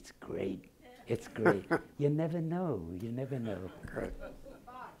 It's great. It's great." You never know. You never know. Right.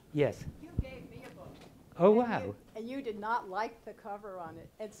 Yes. You gave me a book. Oh, wow. And you did not like the cover on it,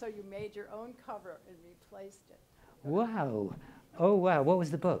 and so you made your own cover and replaced it. Wow. Oh, wow. What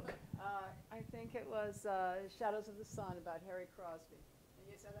was the book? I think it was Shadows of the Sun about Harry Crosby. And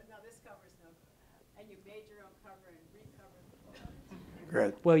you said, "No, this cover's no good." And you made your own cover and recovered the book.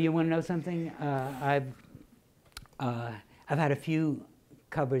 Great. Well, you want to know something? I've had a few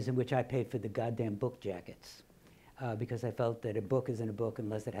covers in which I paid for the goddamn book jackets because I felt that a book isn't a book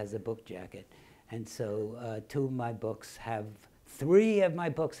unless it has a book jacket. And so three of my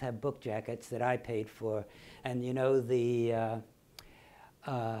books have book jackets that I paid for. And you know, the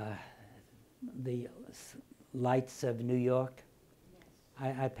Lights of New York,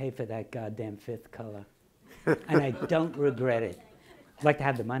 I paid for that goddamn fifth color. And I don't regret it. I'd like to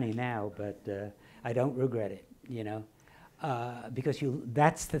have the money now, but I don't regret it, you know, because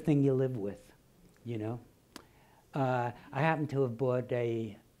that's the thing you live with, you know. I happen to have bought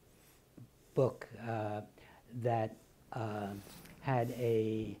a book that had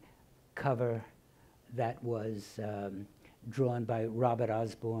a cover that was drawn by Robert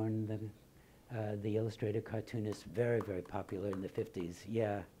Osborne, the illustrator cartoonist, very, very popular in the 50s.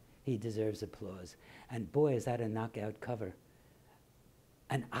 Yeah, he deserves applause. And boy, is that a knockout cover.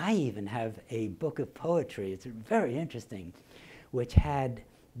 And I even have a book of poetry, it's very interesting, which had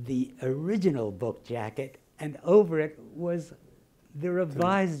the original book jacket, and over it was the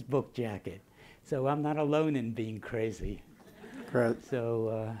revised book jacket. So I'm not alone in being crazy. Great.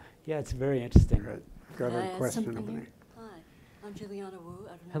 So, yeah, it's very interesting. Great. Got a question over there. Hi, I'm Juliana Wu. I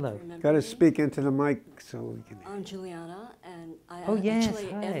don't know Hello. if you remember Got to me. speak into the mic so we can. I'm Juliana, and I yes, actually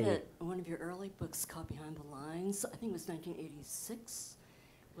hi. edited one of your early books called Behind the Lines. I think it was 1986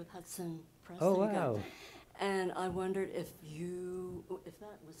 with Hudson Press. Oh, There you go. wow. And I wondered if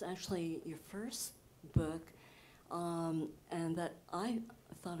that was actually your first book, and that I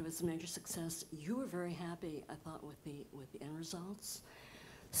thought it was a major success. You were very happy, I thought, with the end results.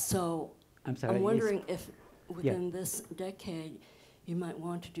 So I'm sorry. I'm wondering if within this decade you might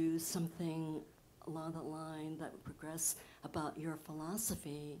want to do something along that line that would progress about your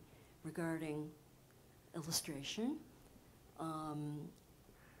philosophy regarding illustration,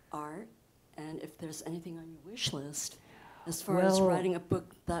 art, and if there's anything on your wish list as far as writing a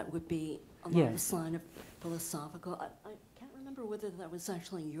book that would be along this line of philosophical. I can't remember whether that was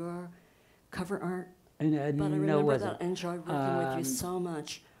actually your cover art, but I remember that I enjoyed working with you so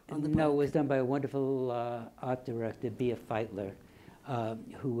much on the book. No, it was done by a wonderful art director, Bea Feitler,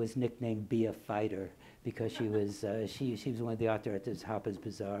 who was nicknamed Bea Fighter because she was she was one of the art directors. Harper's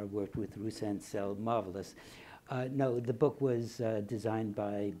Bazaar, worked with Ruth Ansel, marvelous. No, the book was designed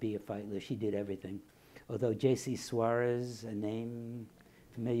by Bea Feitler. She did everything. Although J.C. Suarez, a name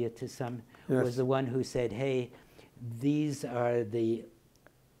familiar to some, was the one who said, "Hey, these are the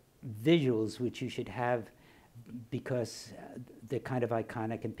visuals which you should have because they're kind of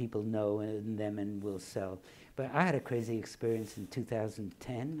iconic and people know them and will sell." But I had a crazy experience in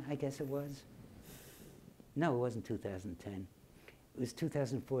 2010, I guess it was. No, it wasn't 2010. It was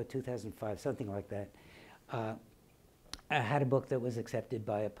 2004, 2005, something like that. I had a book that was accepted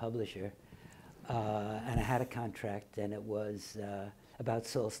by a publisher, and I had a contract, and it was about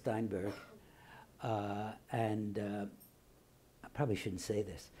Saul Steinberg. I probably shouldn't say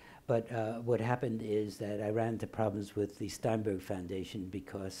this, but what happened is that I ran into problems with the Steinberg Foundation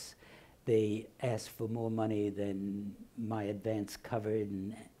because they asked for more money than my advance covered,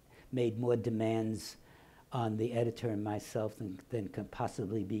 and made more demands on the editor and myself than could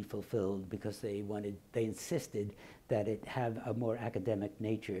possibly be fulfilled, because they insisted that it have a more academic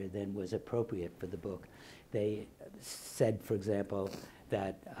nature than was appropriate for the book. They said, for example,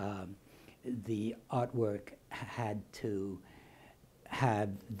 that the artwork had to have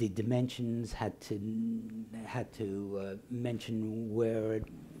the dimensions, had to mention where it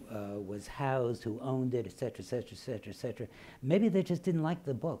was housed, who owned it, et cetera, et cetera, et cetera, et cetera. Maybe they just didn't like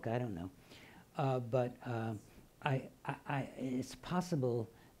the book, I don't know. But it's possible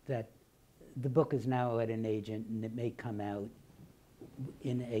that the book is now at an agent, and it may come out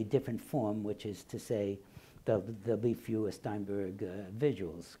in a different form, which is to say there'll be fewer Steinberg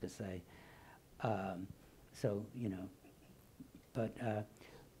visuals, because so, you know. But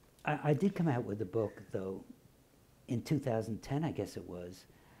I did come out with a book, though, in 2010, I guess it was.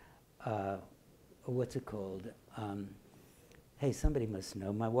 What's it called? Hey, somebody must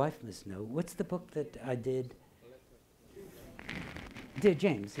know. My wife must know. What's the book that I did? Dear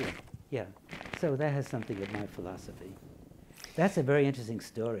James, yeah. Yeah. So that has something of my philosophy. That's a very interesting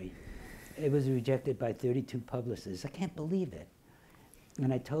story. It was rejected by 32 publishers. I can't believe it.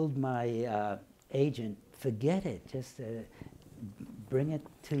 And I told my agent, forget it. Just bring it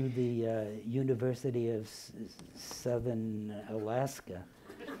to the University of Southern Alaska.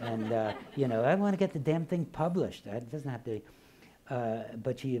 And, you know, I want to get the damn thing published. It doesn't have to.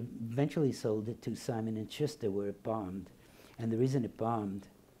 But she eventually sold it to Simon & Schuster, where it bombed. And the reason it bombed,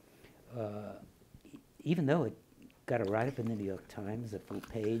 even though it got a write-up in the New York Times, a full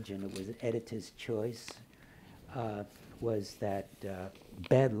page, and it was an editor's choice, was that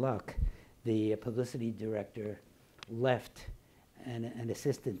bad luck. The publicity director left, and an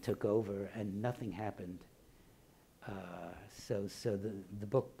assistant took over, and nothing happened. So the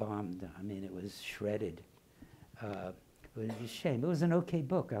book bombed. I mean, it was shredded. It was a shame. It was an okay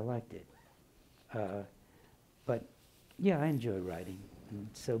book. I liked it. But, yeah, I enjoy writing. And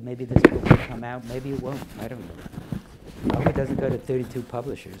so maybe this book will come out. Maybe it won't. I don't know. I hope it doesn't go to 32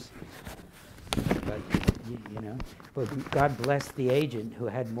 publishers. But, you know. But God bless the agent who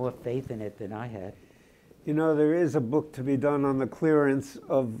had more faith in it than I had. You know, there is a book to be done on the clearance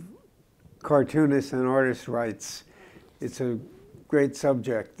of cartoonists and artists' rights. It's a great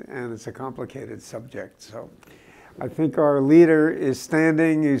subject, and it's a complicated subject. So I think our leader is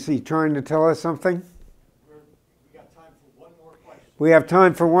standing. Is he trying to tell us something? We got time for one more question. We have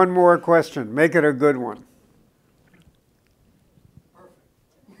time for one more question. Make it a good one.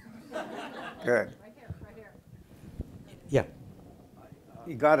 Perfect. Good. Right here. Yeah.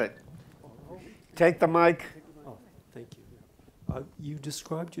 You got it. Take the mic. Oh, thank you. You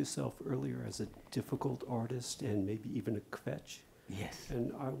described yourself earlier as a difficult artist and maybe even a kvetch. Yes.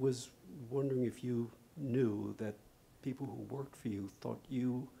 And I was wondering if you knew that people who worked for you thought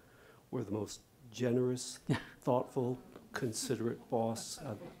you were the most generous, thoughtful, considerate boss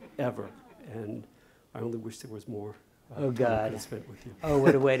ever. And I only wish there was more oh, time I God. could spend with you. Oh,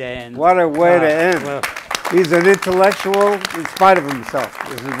 what a way to end. What a way to end. Well, he's an intellectual in spite of himself.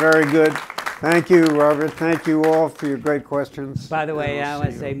 This is very good. Thank you, Robert. Thank you all for your great questions. by the way, I want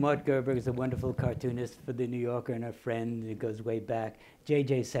to see say you. Mort Gerber is a wonderful cartoonist for The New Yorker and a friend. It goes way back.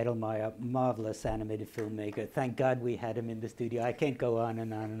 J.J. Settlemeyer, marvelous animated filmmaker. Thank God we had him in the studio. I can't go on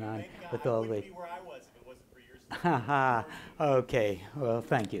and on and on with all the... I wouldn't be where I was if it wasn't for your support. Ha ha. Okay. Well,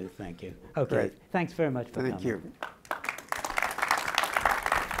 thank you. Thank you. Okay. Great. Thanks very much for coming. Thank you.